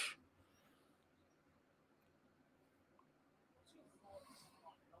finish.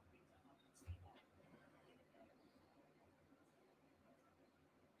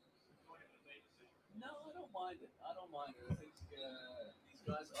 No, I don't mind it. I don't mind it. I think these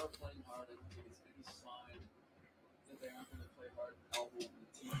guys are playing hard. I don't think it's any sign that they aren't going to play hard and elbow the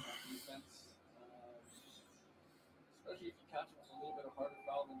team on defense. Especially if you catch them with a little bit of harder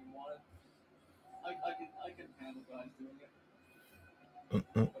foul than you wanted. I can handle guys doing it.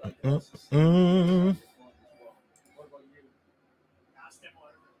 But I can also see What about you?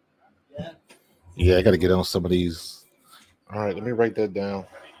 Yeah. Yeah, I got to get on some of these. All right, let me write that down.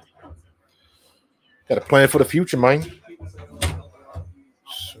 Got a plan for the future, man. So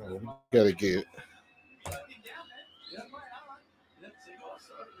we got to get.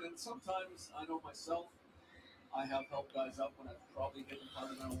 And sometimes I know myself, I have helped guys up when I've probably hit them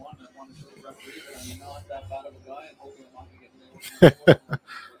harder than I want. I want to show the referee that I'm not that bad of a guy, and hopefully I'm not going to get nailed.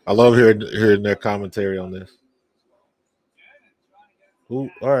 I love hearing their commentary on this. Ooh,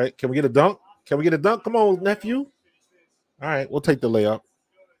 all right. Can we get a dunk? Can we get a dunk? Come on, nephew. All right, we'll take the layup.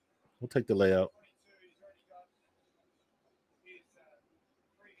 We'll take the layup.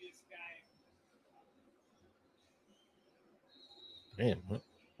 Man,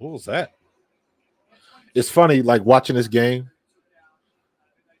 what was that? It's funny, like watching this game.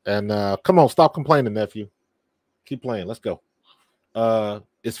 And come on, stop complaining, nephew. Keep playing. Let's go.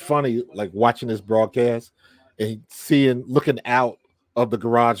 It's funny, like watching this broadcast and looking out of the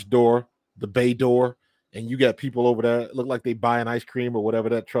garage door, the bay door, and you got people over there look like they buying ice cream or whatever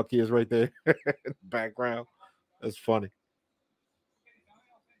that truck is right there in the background. That's funny.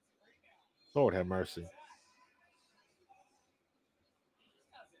 Lord have mercy.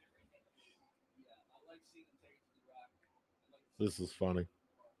 This is funny.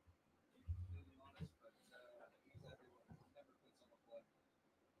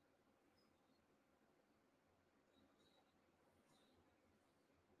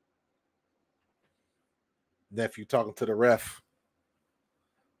 Nephew talking to the ref.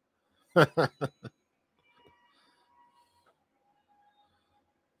 All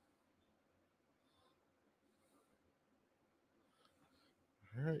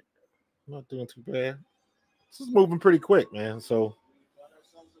right. Not doing too bad. This is moving pretty quick, man. So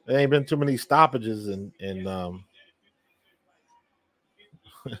there ain't been too many stoppages in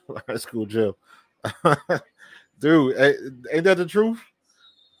high school gym. Dude, ain't that the truth?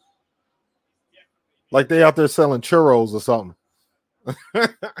 Like they out there selling churros or something.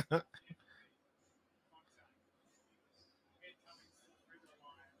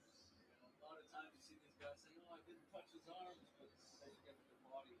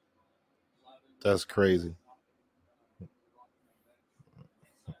 That's crazy.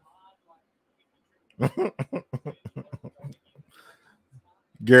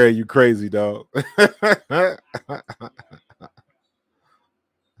 Gary, you crazy, dog.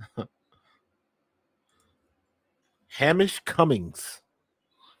 Hamish Cummings.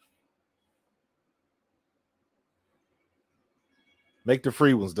 Make the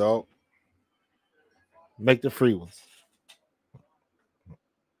free ones, dog. Make the free ones.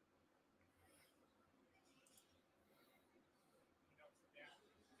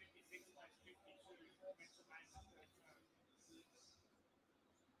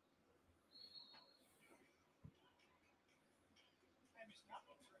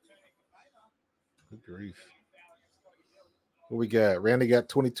 Good grief. What we got? Randy got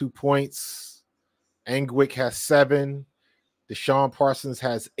 22 points. Angwick has 7. Deshaun Parsons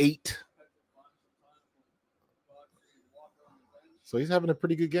has 8. So he's having a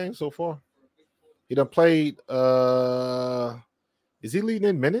pretty good game so far. He done played. Is he leading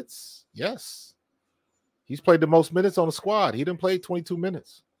in minutes? Yes. He's played the most minutes on the squad. He done played 22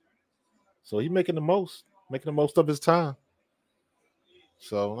 minutes. So he's making the most of his time.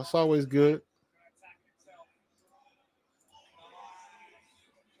 So that's always good.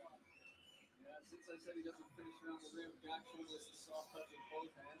 Since I said he doesn't finish around the rim, Jack showed us the soft touch with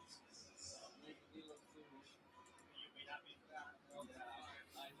both hands. Making me look foolish. You'd be happy with that. Oh, yeah,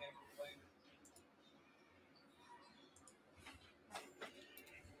 I can't complain.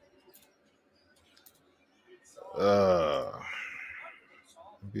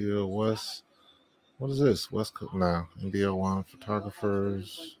 NBL West. What is this? West Coast? Nah. NBL One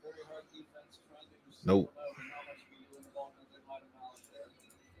photographers. Nope.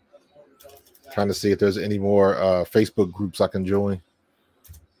 Trying to see if there's any more Facebook groups I can join.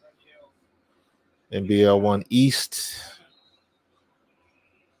 NBL One East.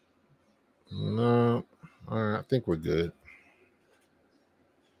 No. All right. I think we're good.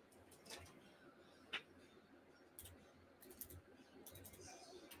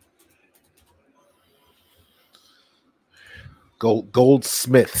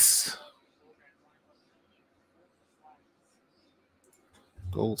 Goldsmiths.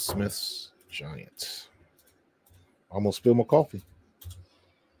 Goldsmiths Giants. Almost spilled my coffee.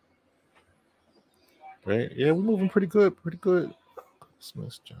 Right? Yeah, we're moving pretty good. Pretty good.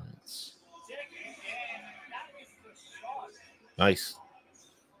 Goldsmiths Giants. Nice.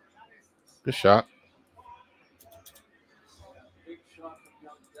 Good shot. Big shot from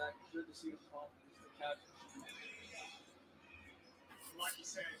young Jack. Good to see him confidence to catch it.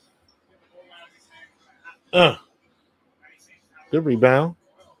 Good rebound.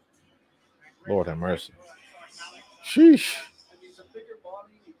 Lord have mercy. Sheesh. And he's a bigger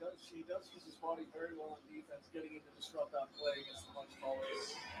body. He does use his body very well on defense, getting in to disrupt that play against the much taller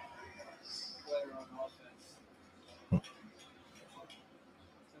player on offense. And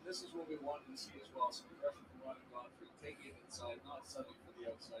this is what we wanted to see as well. Some pressure from Ryan Godfrey, taking it inside, not settling for the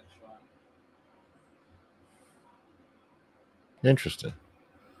outside shot. Interesting.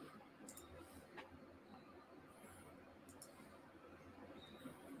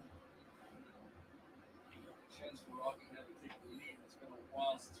 Chance for Rockingham to take the lead. It's been a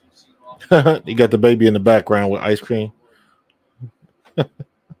while since we've seen Rockingham. You got the baby in the background with ice cream. I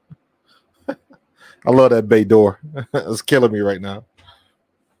love that bay door. It's killing me right now.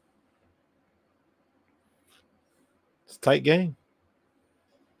 It's a tight game.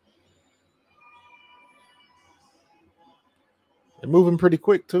 They're moving pretty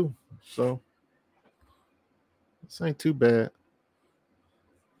quick too. So this ain't too bad.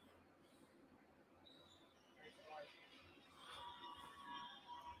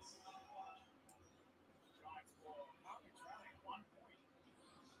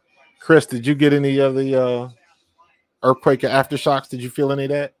 Chris, did you get any of the earthquake or aftershocks? Did you feel any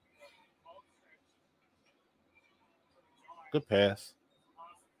of that? Good pass.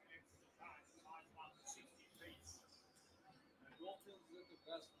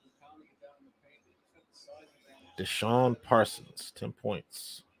 Deshaun Parsons, 10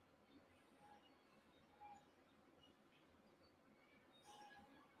 points.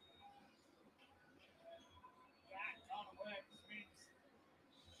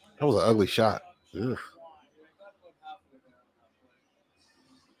 That was an ugly shot. Ugh.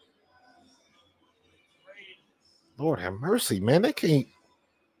 Lord have mercy, man. They can't.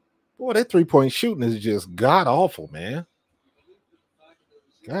 Boy, that 3-point shooting is just god awful, man.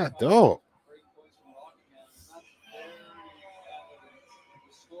 God dog.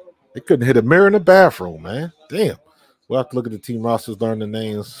 They couldn't hit a mirror in the bathroom, man. Damn. We'll have to look at the team rosters, learn the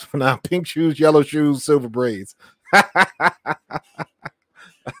names for now. Pink shoes, yellow shoes, silver braids.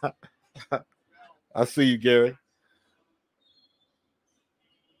 I see you, Gary.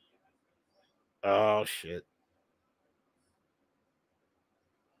 Oh, shit.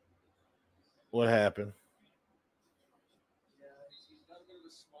 What happened? He's got a bit of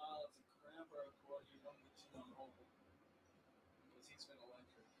a smile. It's a cramp or a cord. You don't get too unholy. Because he's been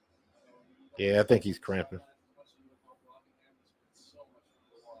electric. Yeah, I think he's cramping.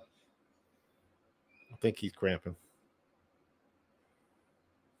 I think he's cramping.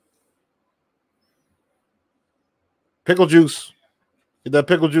 Pickle juice. Get that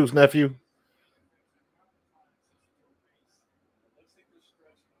pickle juice, nephew.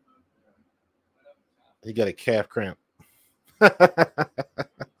 He got a calf cramp.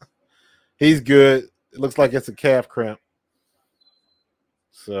 He's good. It looks like it's a calf cramp.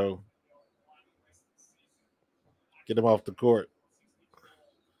 So get him off the court.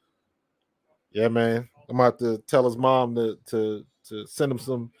 Yeah, man. I'm about to tell his mom to to send him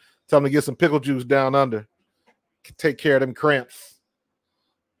some. Tell him to get some pickle juice down under. Take care of them cramps.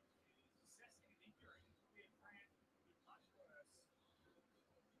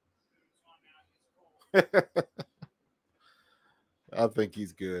 I think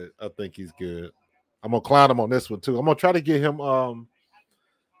he's good. I think he's good. I'm gonna clown him on this one too. I'm gonna try to get him.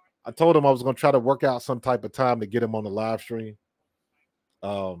 I told him I was gonna try to work out some type of time to get him on the live stream.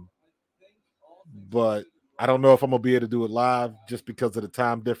 But I don't know if I'm gonna be able to do it live just because of the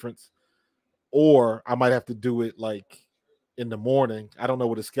time difference, or I might have to do it like in the morning. I don't know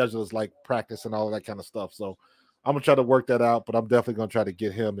what his schedule is like, practice and all of that kind of stuff. So I'm gonna try to work that out. But I'm definitely gonna try to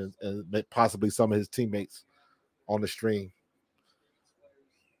get him and possibly some of his teammates on the stream.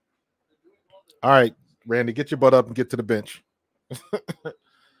 All right, Randy, get your butt up and get to the bench.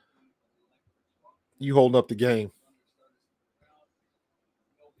 You holding up the game.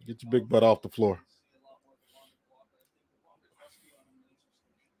 Get your big butt off the floor.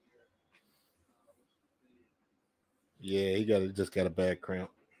 Yeah, he just got a bad cramp.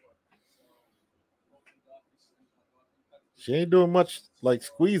 She ain't doing much like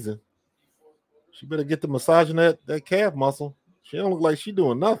squeezing. She better get the massaging that calf muscle. She don't look like she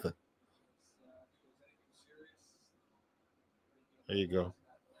doing nothing. There you go.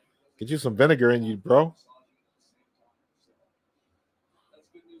 Get you some vinegar in you, bro. That's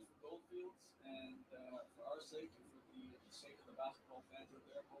good news for Goldfields, and for our sake, and for the sake of the basketball fans out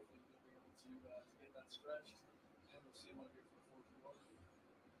there, hopefully we'll be able to get that stretched, and we'll see him on here for the fourth quarter.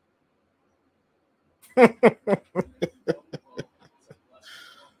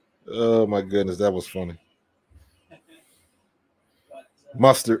 Oh my goodness, that was funny.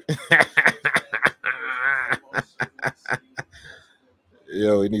 Mustard.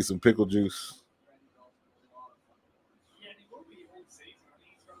 Yo, he needs some pickle juice.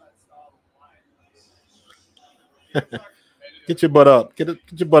 Get your butt up. Get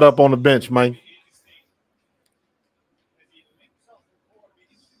your butt up on the bench, man.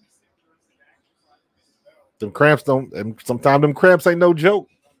 Them cramps don't. And sometimes them cramps ain't no joke.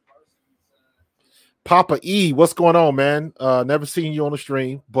 Papa E, what's going on, man? Never seen you on the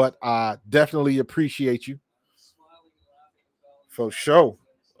stream, but I definitely appreciate you. For sure.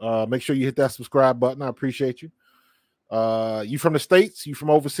 Make sure you hit that subscribe button. I appreciate you. You from the States? You from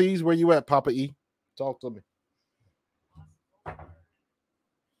overseas? Where you at, Papa E? Talk to me.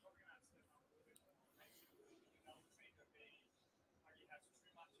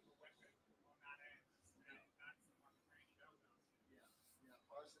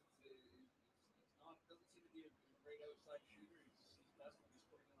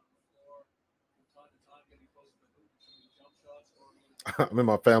 I'm in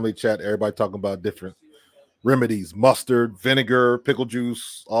my family chat. Everybody talking about different remedies: mustard, vinegar, pickle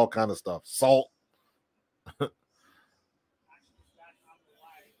juice, all kind of stuff. Salt.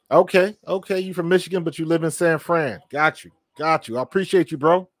 Okay. You from Michigan, but you live in San Fran. Got you. I appreciate you,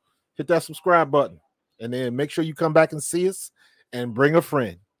 bro. Hit that subscribe button, and then make sure you come back and see us, and bring a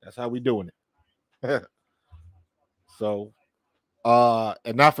friend. That's how we doing it. So,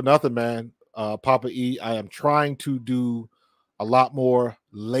 and not for nothing, man. Papa E, I am trying to do a lot more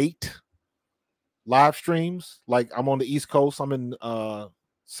late live streams. Like I'm on the East Coast. I'm in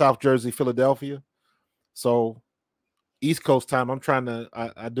South Jersey, Philadelphia. So East Coast time, I'm trying to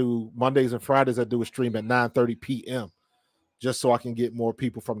I do Mondays and Fridays. I do a stream at 9:30 p.m. just so I can get more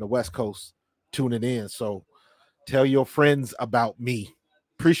people from the West Coast tuning in. So tell your friends about me.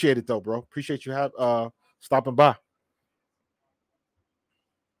 Appreciate it though, bro. Appreciate you stopping by.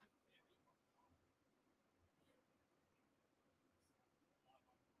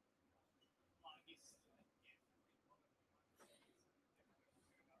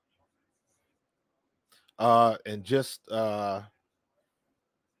 And just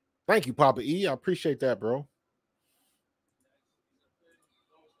thank you, Papa E. I appreciate that, bro.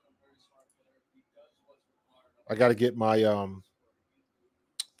 I gotta get my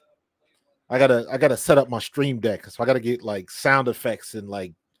I gotta set up my stream deck. So I gotta get like sound effects and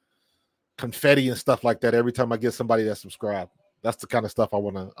like confetti and stuff like that every time I get somebody that subscribed. That's the kind of stuff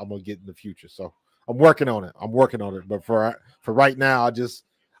I'm gonna get in the future. So I'm working on it. But for right now,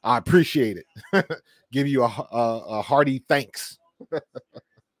 I appreciate it. Give you a hearty thanks.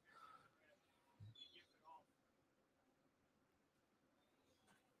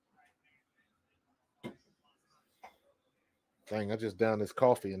 Dang, I just downed this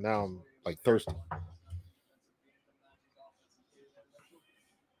coffee and now I'm like thirsty.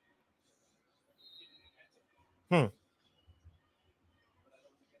 You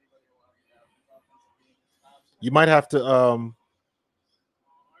might have to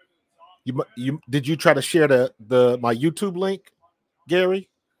you did you try to share my YouTube link? Gary?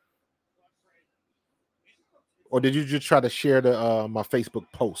 Or did you just try to share the my Facebook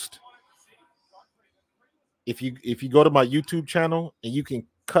post? If you go to my YouTube channel and you can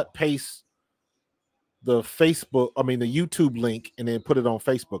cut paste the the YouTube link and then put it on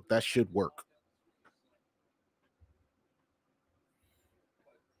Facebook, that should work.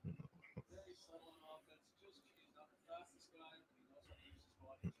 Very subtle on offense. Just he's not the fastest guy, but he knows how to use his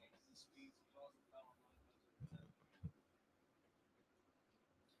body, changes his speed, so draws the foul line, comes in with 10.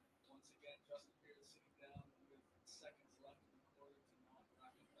 Once again, Justin Pierce sitting down with seconds left in the quarter to not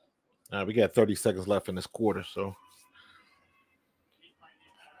rack up that fourth. We got 30 seconds left in this quarter, so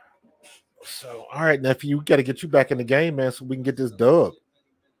all right, nephew, we got to get you back in the game, man, so we can get this dub.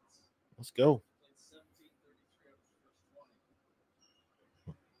 Let's go.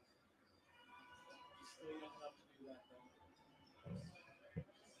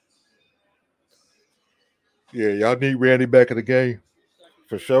 Yeah, y'all need Randy back in the game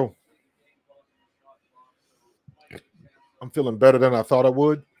for sure. I'm feeling better than I thought I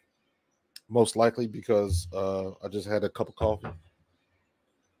would, most likely because I just had a cup of coffee.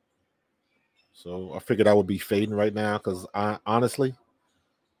 So I figured I would be fading right now because I honestly,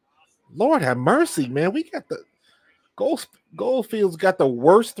 Lord have mercy, man. We got the Goldfields got the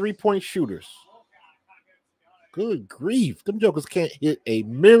worst 3-point shooters. Good grief. Them jokers can't hit a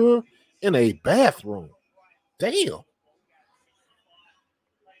mirror in a bathroom. Damn.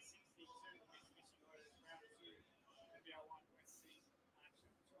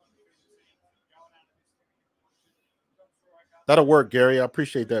 That'll work, Gary. I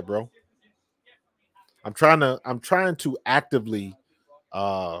appreciate that, bro. I'm trying to actively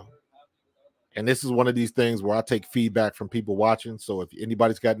and this is one of these things where I take feedback from people watching. So if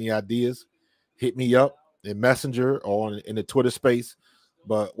anybody's got any ideas, hit me up in Messenger or in the Twitter space.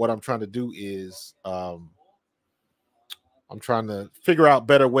 But what I'm trying to do is I'm trying to figure out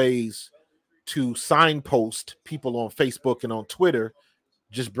better ways to signpost people on Facebook and on Twitter,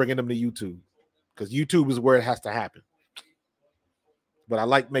 just bringing them to YouTube, because YouTube is where it has to happen. But I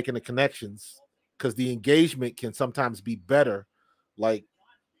like making the connections because the engagement can sometimes be better. Like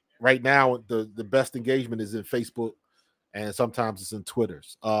right now, the best engagement is in Facebook, and sometimes it's in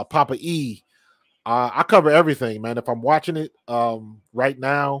Twitter's. Papa E, I cover everything, man. If I'm watching it right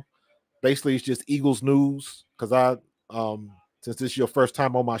now, basically it's just Eagles news because since this is your first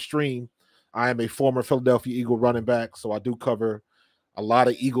time on my stream, I am a former Philadelphia Eagle running back, so I do cover a lot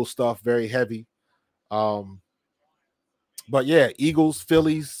of Eagle stuff, very heavy. But yeah, Eagles,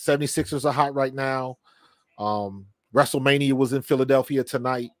 Phillies, 76ers are hot right now. WrestleMania was in Philadelphia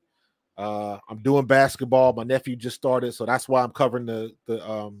tonight. I'm doing basketball. My nephew just started, so that's why I'm covering the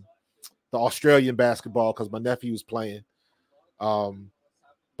Australian basketball because my nephew is playing.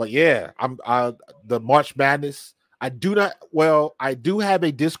 But yeah, the March Madness. I do have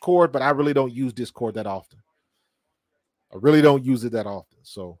a Discord, but I really don't use Discord that often. I really don't use it that often.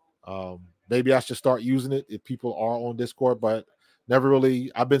 So maybe I should start using it if people are on Discord, but never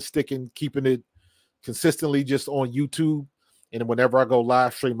really. I've been keeping it consistently just on YouTube. And whenever I go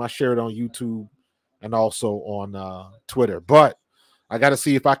live stream, I share it on YouTube and also on Twitter. But I got to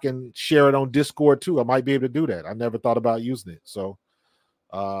see if I can share it on Discord too. I might be able to do that. I never thought about using it. So,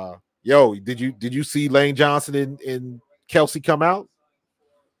 yo, did you see Lane Johnson and Kelsey come out?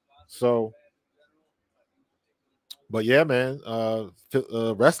 So, but yeah, man,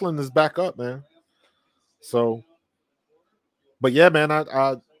 wrestling is back up, man. So, but yeah, man,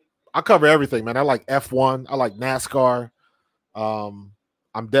 I cover everything, man. I like F1. I like NASCAR.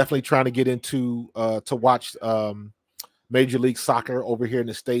 I'm definitely trying to get into to watch Major League Soccer over here in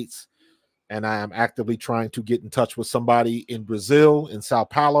the States. And I am actively trying to get in touch with somebody in Brazil, in Sao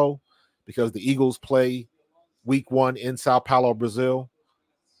Paulo, because the Eagles play week 1 in Sao Paulo, Brazil.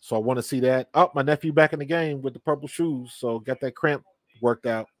 So I want to see that. Oh, my nephew back in the game with the purple shoes. So got that cramp worked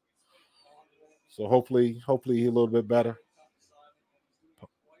out. So hopefully he's a little bit better.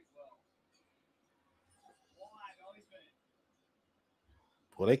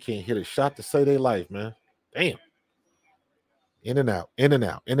 Well, they can't hit a shot to save their life, man. Damn. In and out, in and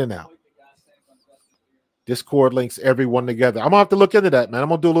out, in and out. Discord links everyone together. I'm gonna have to look into that, man. I'm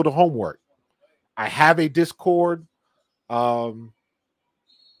gonna do a little homework. I have a Discord.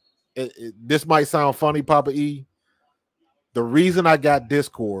 This might sound funny, Papa E. The reason I got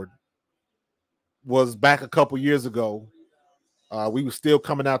Discord was back a couple years ago. We were still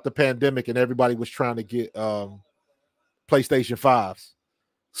coming out the pandemic, and everybody was trying to get PlayStation 5s.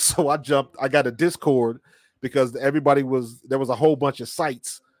 So I got a Discord because there was a whole bunch of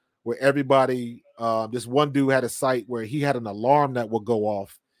sites where everybody, this one dude had a site where he had an alarm that would go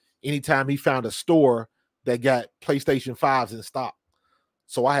off anytime he found a store that got PlayStation 5s in stock.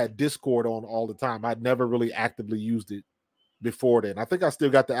 So I had Discord on all the time. I'd never really actively used it before then. I think I still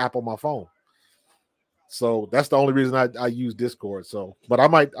got the app on my phone. So that's the only reason I use Discord. So, but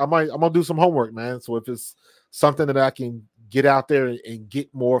I'm gonna do some homework, man. So if it's something that I can get out there and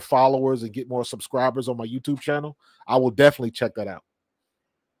get more followers and get more subscribers on my YouTube channel, I will definitely check that out.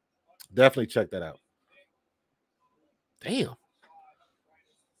 Definitely check that out. Damn.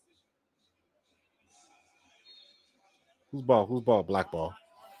 Who's ball? Who's ball? Black ball.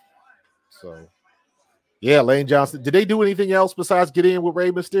 So, yeah, Lane Johnson. Did they do anything else besides get in with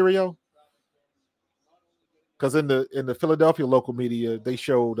Rey Mysterio? Because in the Philadelphia local media, they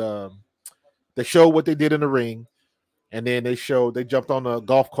showed what they did in the ring, and then they jumped on a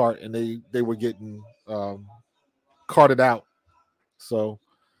golf cart and they were getting carted out. So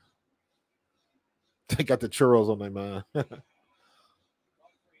they got the churros on their mind.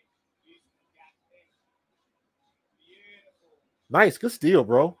 Nice, good steal,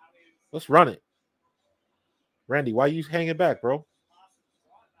 bro. Let's run it. Randy, why are you hanging back, bro?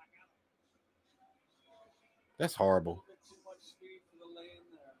 That's horrible.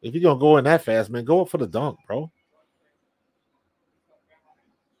 If you're gonna go in that fast, man, go up for the dunk, bro.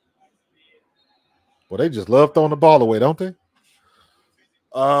 Well, they just love throwing the ball away, don't they?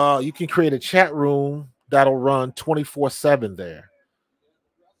 You can create a chat room that'll run 24/7 there.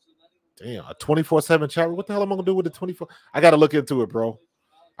 Damn, a 24/7 chat room. What the hell am I gonna do with the 24? I gotta look into it, bro.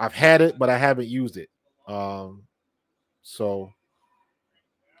 I've had it, but I haven't used it. So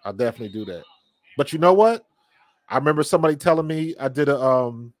I'll definitely do that. But you know what? I remember somebody telling me I was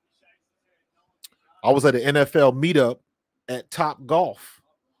at an NFL meetup at Top Golf.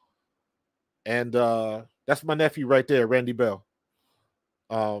 And that's my nephew right there, Randy Bell.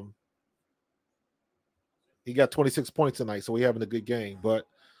 He got 26 points tonight, so we're having a good game. But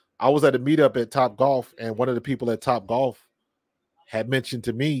I was at a meetup at Top Golf, and one of the people at Top Golf had mentioned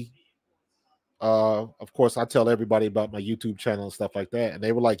to me, of course, I tell everybody about my YouTube channel and stuff like that, and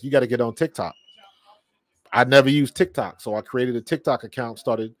they were like, you got to get on TikTok. I never used TikTok, so I created a TikTok account,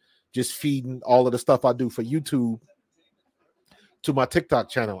 started just feeding all of the stuff I do for YouTube to my TikTok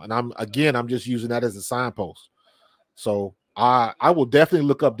channel, and I'm just using that as a signpost. So I will definitely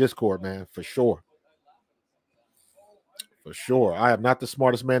look up Discord, man, for sure. For sure. I am not the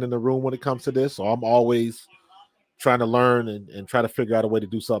smartest man in the room when it comes to this, so I'm always trying to learn and try to figure out a way to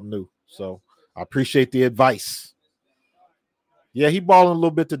do something new. So I appreciate the advice. Yeah, he balling a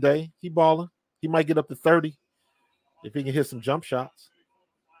little bit today. He balling. He might get up to 30 if he can hit some jump shots.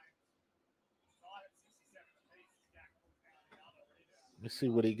 Let's see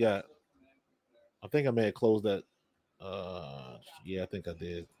what he got. I think I may have closed that. Yeah, I think I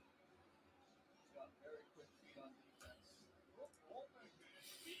did.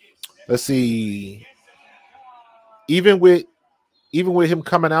 Let's see. Even with him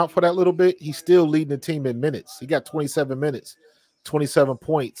coming out for that little bit, he's still leading the team in minutes. He got 27 minutes, 27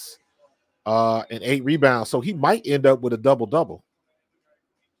 points, and 8 rebounds. So he might end up with a double-double.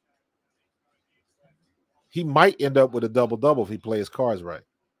 He might end up with a double-double if he plays cards right.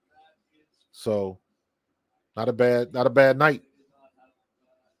 So not a bad night.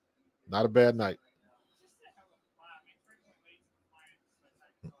 Not a bad night.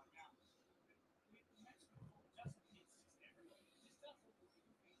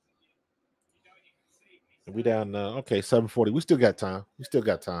 We down okay, 7:40. We still got time. We still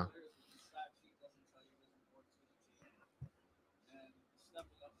got time.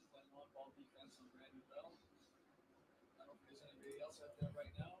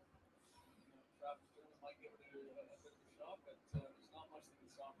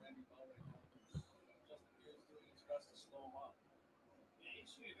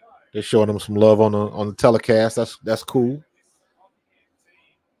 They're showing him some love on the telecast. That's cool.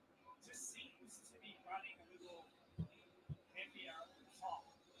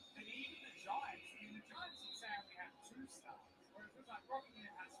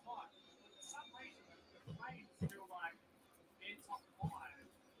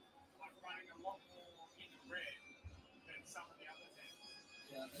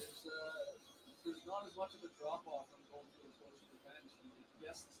 There's not as much of a drop off from Goldfields goes to the bench.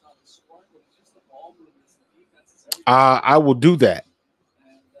 Yes, it's not the scoring, but it's just the ball movements, the defense. I will do that.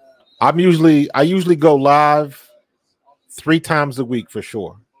 I usually go live 3 times a week for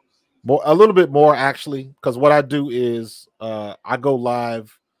sure. A little bit more actually, because what I do is I go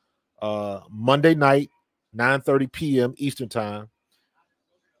live Monday night, 9:30 p.m. Eastern time.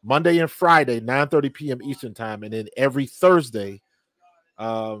 Monday and Friday, 9:30 p.m. Eastern time, and then every Thursday,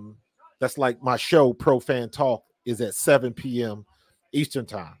 that's like my show, Pro Fan Talk, is at 7 p.m. Eastern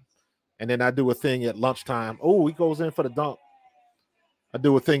time. And then I do a thing at lunchtime. Oh, he goes in for the dunk. I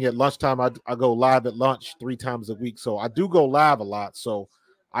do a thing at lunchtime. I go live at lunch 3 times a week. So I do go live a lot. So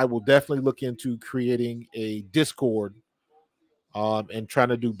I will definitely look into creating a Discord and trying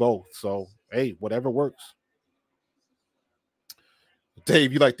to do both. So, hey, whatever works.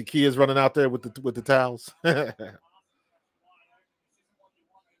 Dave, you like the kids running out there with the towels? Come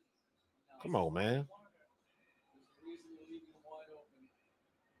on, man.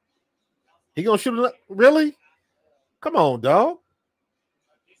 He gonna shoot it? Really? Come on, dog.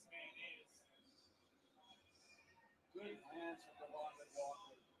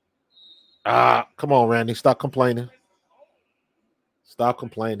 Come on, Randy. Stop complaining. Stop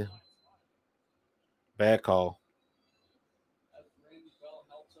complaining. Bad call.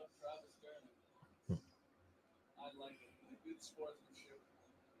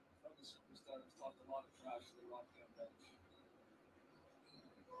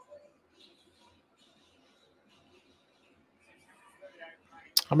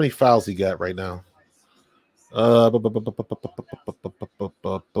 How many fouls he got right now?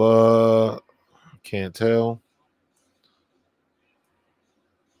 Can't tell.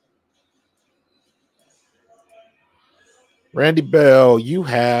 Randy Bell, you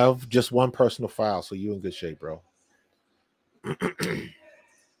have just one personal foul, so you in good shape, bro.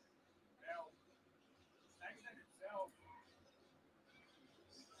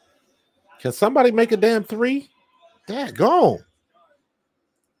 Can somebody make a damn three? Dad, go.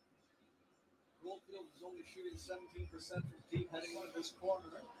 Goldfields is only shooting 17% from deep heading into this quarter.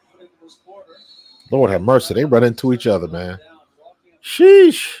 Lord have mercy. They run into each other, man.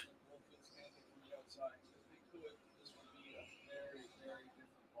 Sheesh.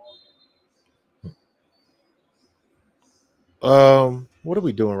 What are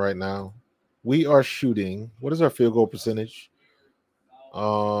we doing right now? We are shooting. What is our field goal percentage?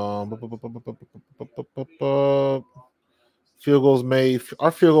 Field goals made.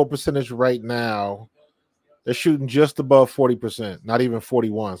 Our field goal percentage right now, they're shooting just above 40%, not even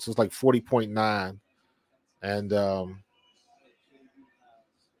 41. So it's like 40.9. And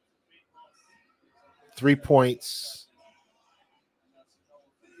 3 points,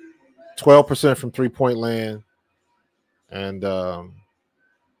 12% from 3-point land, and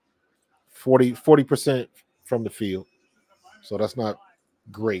 40% from the field. So that's not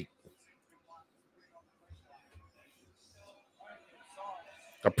great.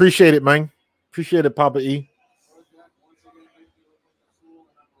 Appreciate it, man. Appreciate it, Papa E.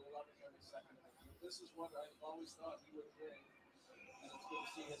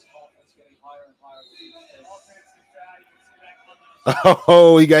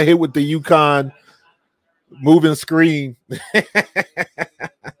 Oh, he got hit with the UConn moving screen.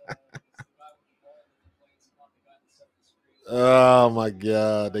 Oh my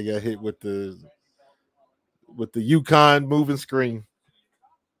God, they got hit with the UConn moving screen.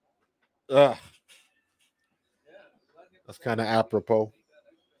 That's kind of apropos.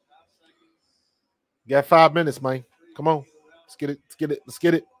 You got 5 minutes, man. Come on, let's get it. Let's get it. Let's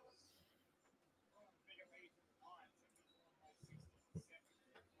get it.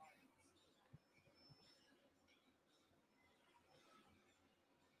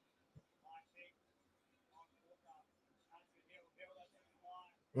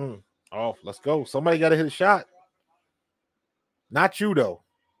 Oh, let's go. Somebody got to hit a shot. Not you, though.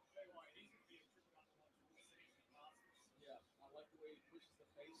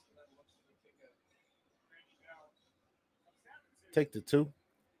 Take the 2.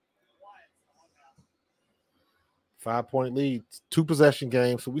 5-point lead. 2 possession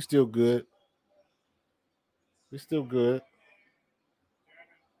game, so we still good. We still good.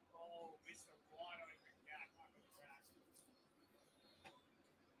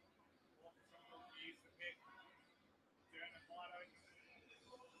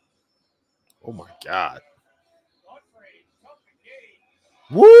 Oh my God.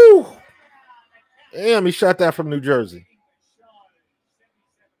 Woo! Damn, he shot that from New Jersey.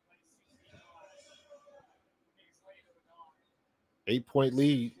 Eight-point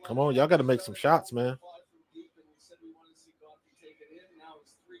lead. Come on, y'all got to make some shots, man.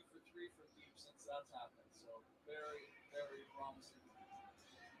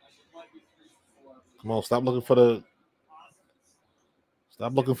 Come on, stop looking for the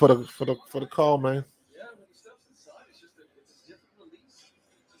call, man.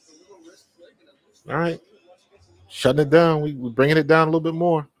 All right, shutting it down. We bringing it down a little bit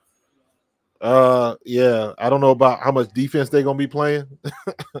more. Yeah, I don't know about how much defense they're gonna be playing,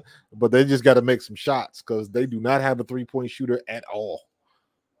 but they just got to make some shots because they do not have a 3-point shooter at all.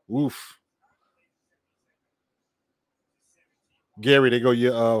 Oof. Gary, they go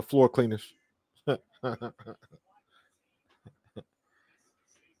your floor cleaners.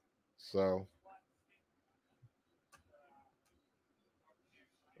 So,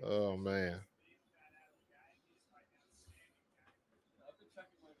 oh man. I've been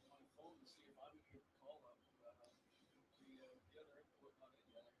checking my phone to see if I would get a call up. The other input on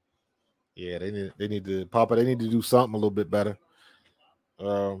it yet. Yeah, they need to Papa. They need to do something a little bit better. I'm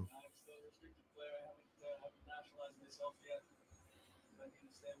still a restricted player. I haven't nationalized myself yet. I need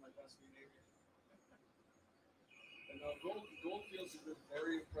to stay on my best behavior. And Goldfields has been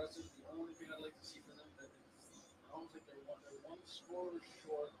very impressive. The only thing I'd like to see from them that I don't think they're one score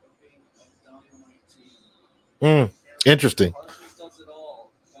short of being a dynamite team. Interesting. Parsons does it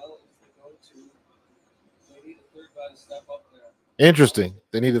all. Bell is the go-to. They need a third guy to step up there. Interesting.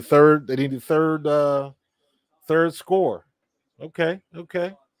 They need a third. They need a third score. Okay.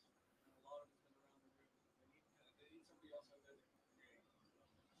 Okay.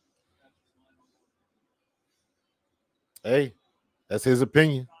 Hey, that's his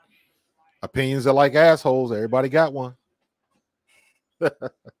opinion. Opinions are like assholes. Everybody got one.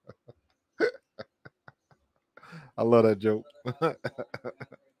 I love that joke.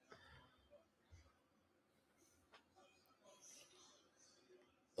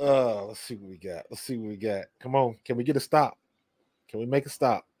 Let's see what we got. Let's see what we got. Come on. Can we get a stop? Can we make a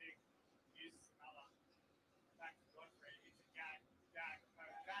stop?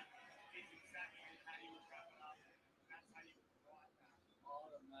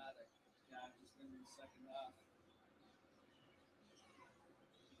 Automatic. Yeah, just in the second half.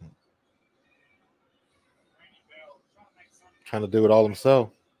 Trying to do it all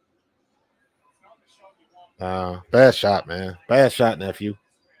himself. Bad shot, man. Bad shot, nephew.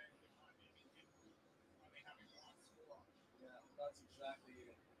 Yeah, that's exactly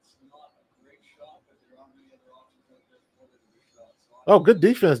it. It's not a great shot, but there aren't many other options out there for the shot. Oh, good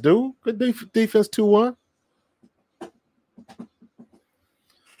defense, dude. Good defense 2-1.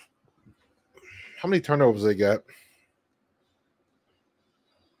 How many turnovers they got?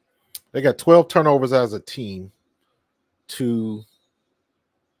 They got 12 turnovers as a team.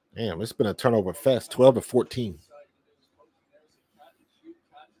 Damn, it's been a turnover fest. 12-14.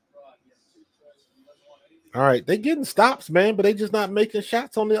 All right, they getting stops, man, but they just not making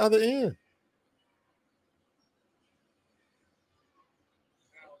shots on the other end.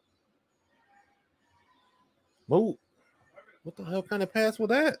 Move. What the hell kind of pass was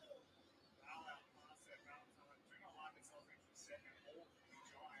that?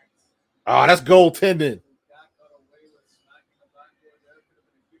 Oh, that's goaltending.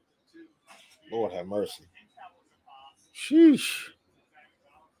 Lord have mercy. Sheesh.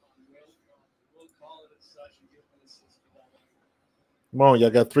 Come on, y'all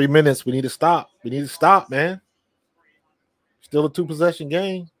got 3 minutes. We need to stop. We need to stop, man. Still a 2-possession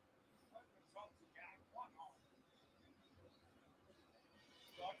game.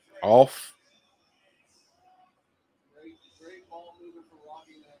 Off. Great ball movement from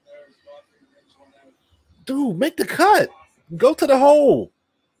Rockingham there. Dude, make the cut. Go to the hole.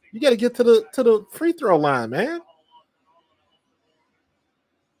 You got to get to the free throw line, man.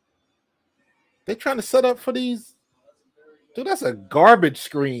 They're trying to set up for these. Dude, that's a garbage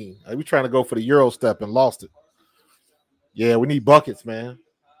screen. We trying to go for the Euro step and lost it. Yeah, we need buckets, man.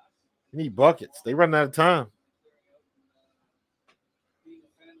 We need buckets. They running out of time.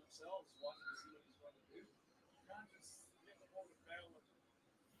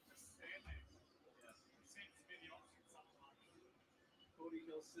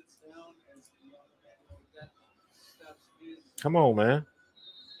 Come on, man.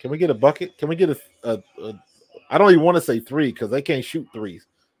 Can we get a bucket? Can we get a I don't even want to say 3 because they can't shoot threes.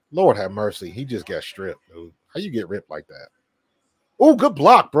 Lord have mercy. He just got stripped, dude. How you get ripped like that? Oh, good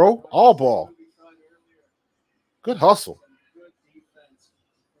block, bro. All ball. Good hustle.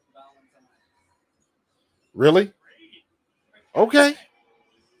 Really? Okay.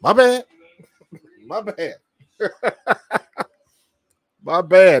 My bad. My bad. My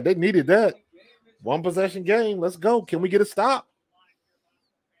bad. They needed that. 1-possession game. Let's go. Can we get a stop?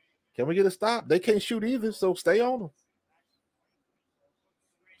 Can we get a stop? They can't shoot either, so stay on them.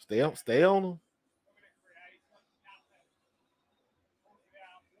 Stay on them.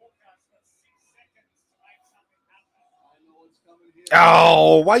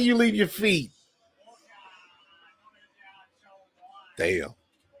 Oh, why you leave your feet? Damn.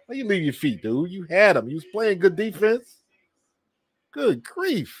 Why you leave your feet, dude? You had him. You was playing good defense. Good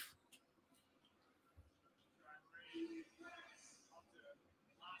grief.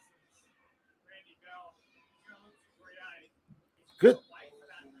 Good.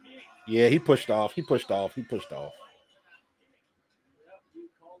 Yeah, he pushed off. He pushed off. He pushed off.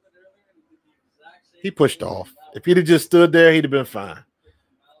 He pushed off. If he'd have just stood there, he'd have been fine.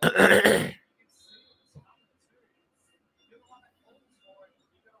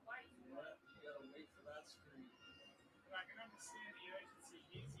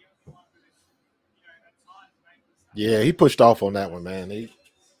 Yeah, he pushed off on that one, man.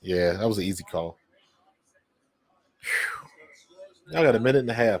 Yeah, that was an easy call. Y'all got a minute and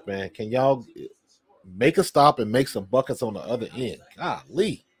a half, man. Can y'all make a stop and make some buckets on the other end?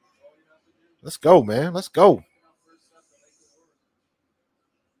 Golly. Let's go, man. Let's go.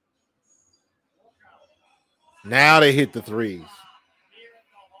 Now they hit the threes.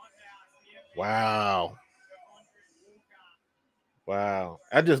 Wow. Wow.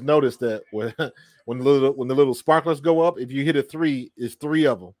 I just noticed that when the little sparklers go up, if you hit a three, it's three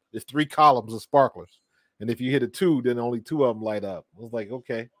of them. It's three columns of sparklers. And if you hit a two, then only two of them light up. I was like,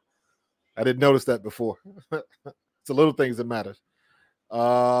 okay. I didn't notice that before. It's the little things that matter.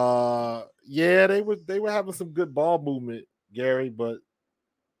 Yeah, they were having some good ball movement, Gary, but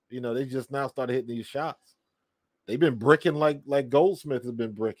they just now started hitting these shots. They've been bricking like Goldsmith has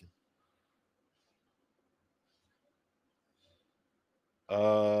been bricking.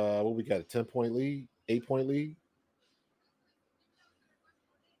 What we got? A 10-point lead, 8-point lead.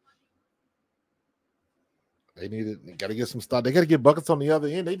 They got to get some stops. They got to get buckets on the other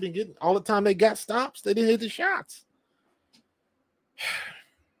end. They've been getting all the time. They got stops. They didn't hit the shots.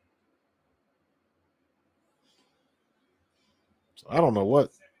 So I don't know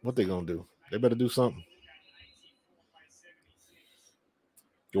what they're gonna do. They better do something.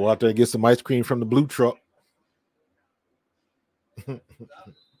 Go out there and get some ice cream from the blue truck.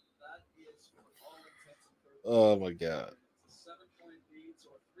 Oh my God. 7-point lead, so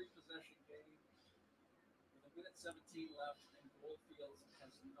a 3-possession game. With a minute 17 left, and Goldfields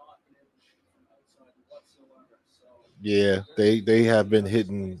has not been able to shoot from outside whatsoever. So yeah, they have been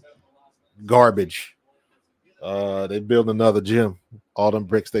hitting garbage. They build another gym. All them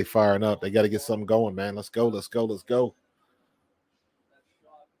bricks they firing up. They got to get something going, man. Let's go. Let's go. Let's go.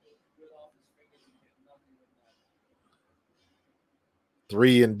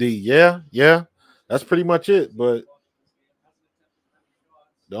 3 and D. Yeah. That's pretty much it. But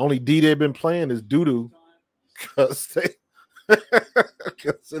the only D they've been playing is doo-doo because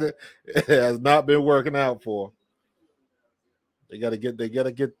it has not been working out for them. They got to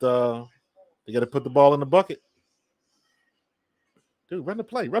put the ball in the bucket. Dude, run the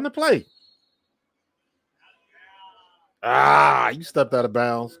play. You stepped out of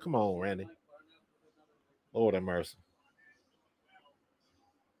bounds. Come on, Randy. Lord have mercy.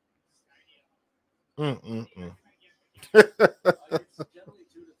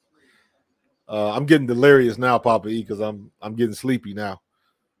 I'm getting delirious now, Papa E, because I'm getting sleepy now.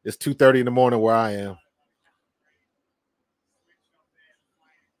 It's 2:30 in the morning where I am.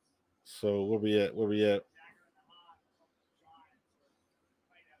 So where we at?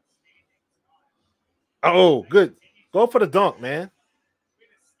 Oh, good. Go for the dunk, man.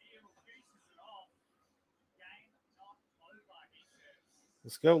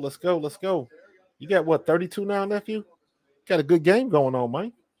 Let's go. You got what, 32 now, nephew? Got a good game going on,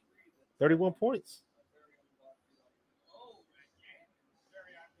 man. 31 points.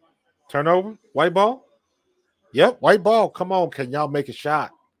 Turnover? White ball? Yep, white ball. Come on, can y'all make a shot?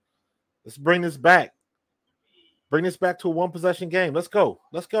 Let's bring this back. Bring this back to a one-possession game. Let's go.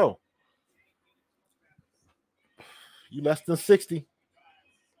 You less than 60.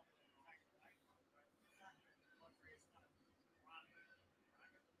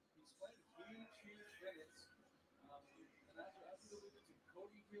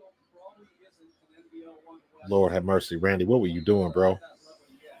 Lord have mercy, Randy. What were you doing, bro?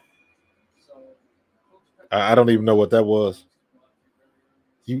 I don't even know what that was.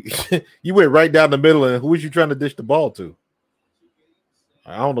 You you went right down the middle, and who was you trying to dish the ball to?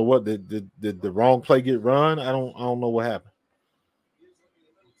 I don't know what did the wrong play get run. I don't know what happened.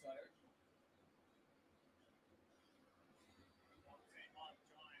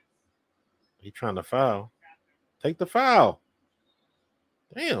 He trying to foul. Take the foul.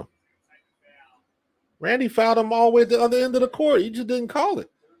 Damn. Randy fouled him all the way to the other end of the court. He just didn't call it.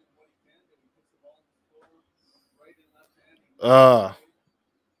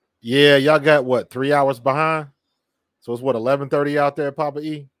 Yeah, y'all got what, 3 hours behind? So it's what, 11:30 out there, Papa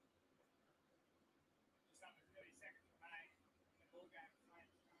E?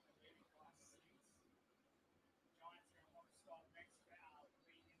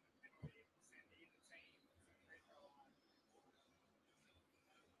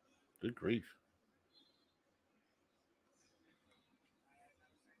 Good grief.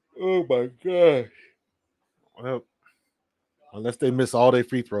 Oh my gosh. Well, unless they miss all their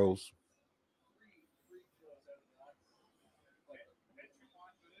free throws.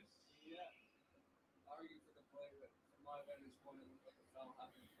 Argue for the play, but from my vantage point, it looked like a foul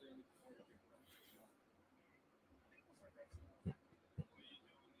happened clearly before the big run.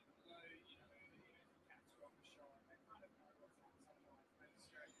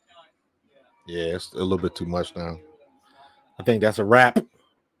 Yeah, it's a little bit too much now. I think that's a wrap.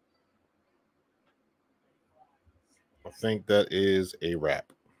 I think that is a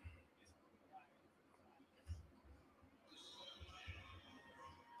wrap.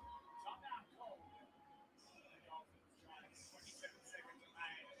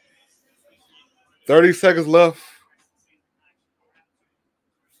 $30 left.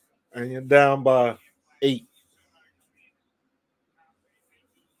 And you're down by 8.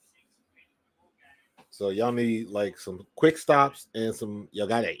 So y'all need like some quick stops and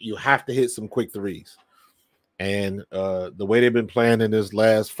you have to hit some quick threes. And the way they've been playing in this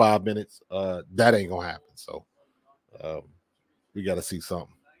last 5 minutes, that ain't gonna happen. So we got to see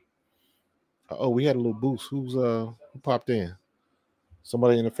something. Oh, we had a little boost. Who popped in?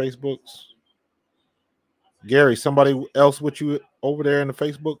 Somebody in the Facebooks? Gary, somebody else with you over there in the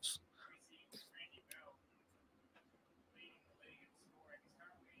Facebooks?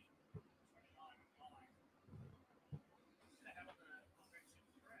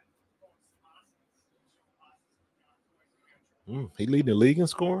 He leading the league in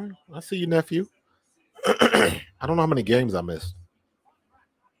scoring. I see you, nephew. I don't know how many games I missed.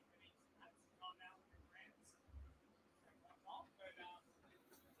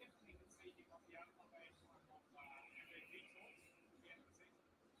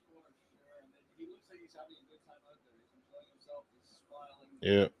 He looks like he's having a good time out there. He's enjoying himself. He's smiling.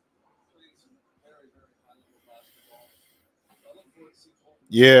 Yeah. Playing some very, very high level basketball. I look forward to seeing Colton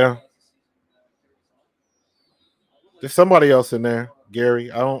Yeah. as the season carries on. There's somebody else in there,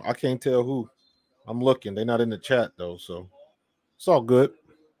 Gary. I can't tell who. I'm looking. They're not in the chat though, so it's all good.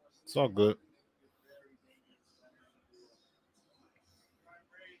 It's all good.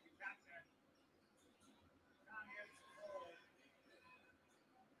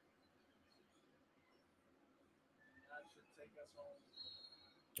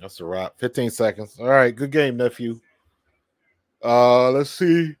 That's a wrap. 15 seconds. All right, good game, nephew. Let's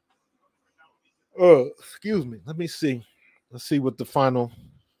see. Excuse me. Let me see. Let's see what the final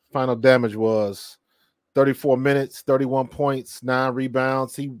damage was. 34 minutes, 31 points, 9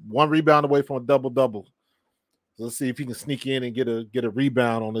 rebounds. He 1 rebound away from a double-double. So let's see if he can sneak in and get a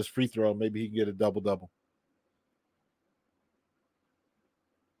rebound on this free throw. Maybe he can get a double-double.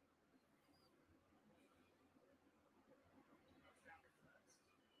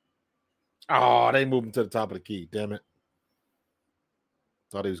 Oh, they moved him to the top of the key. Damn it.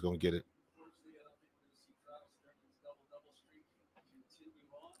 Thought he was going to get it.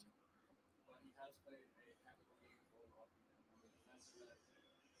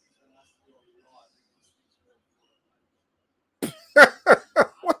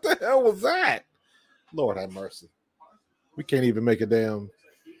 What the hell was that? Lord have mercy. We can't even make a damn.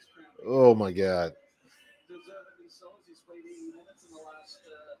 Oh my God.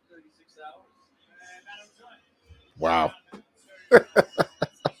 Wow.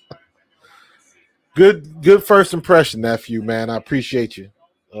 Good first impression, nephew, man. I appreciate you.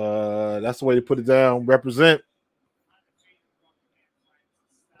 That's the way to put it down. Represent.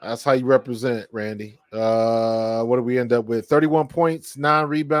 That's how you represent, Randy. What do we end up with? 31 points, 9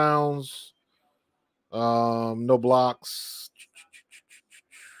 rebounds, no blocks.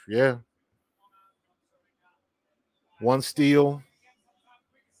 Yeah. 1 steal.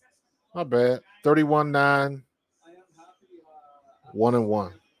 Not bad. 31-9.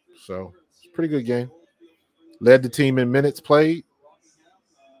 1-1. So it's a pretty good game. Led the team in minutes played.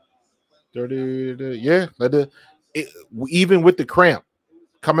 30. Yeah, even with the cramp.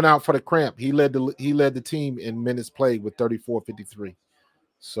 Coming out for the cramp, he led the team in minutes played with 34-53.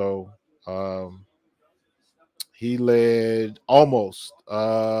 So he led almost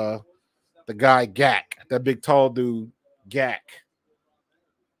the guy Gak, that big tall dude Gak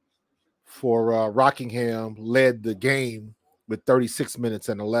for Rockingham led the game with 36 minutes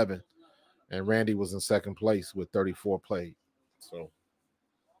and 11, and Randy was in second place with 34 played. So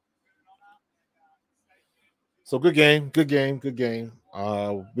good game.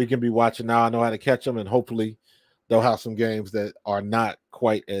 We can be watching now. I know how to catch them, and hopefully they'll have some games that are not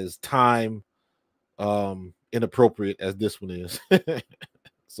quite as time inappropriate as this one is.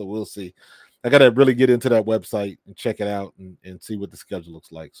 So we'll see. I got to really get into that website and check it out and see what the schedule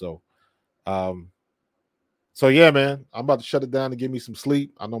looks like. So yeah, man, I'm about to shut it down and give me some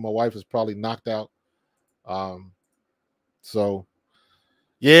sleep. I know my wife is probably knocked out. So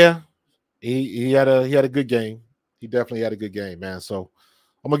yeah, he had a good game. He definitely had a good game, man. So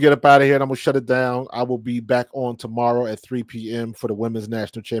I'm going to get up out of here and I'm going to shut it down. I will be back on tomorrow at 3 p.m. for the Women's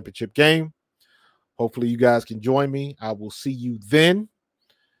National Championship game. Hopefully you guys can join me. I will see you then.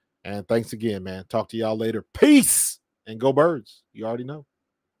 And thanks again, man. Talk to y'all later. Peace and go Birds. You already know.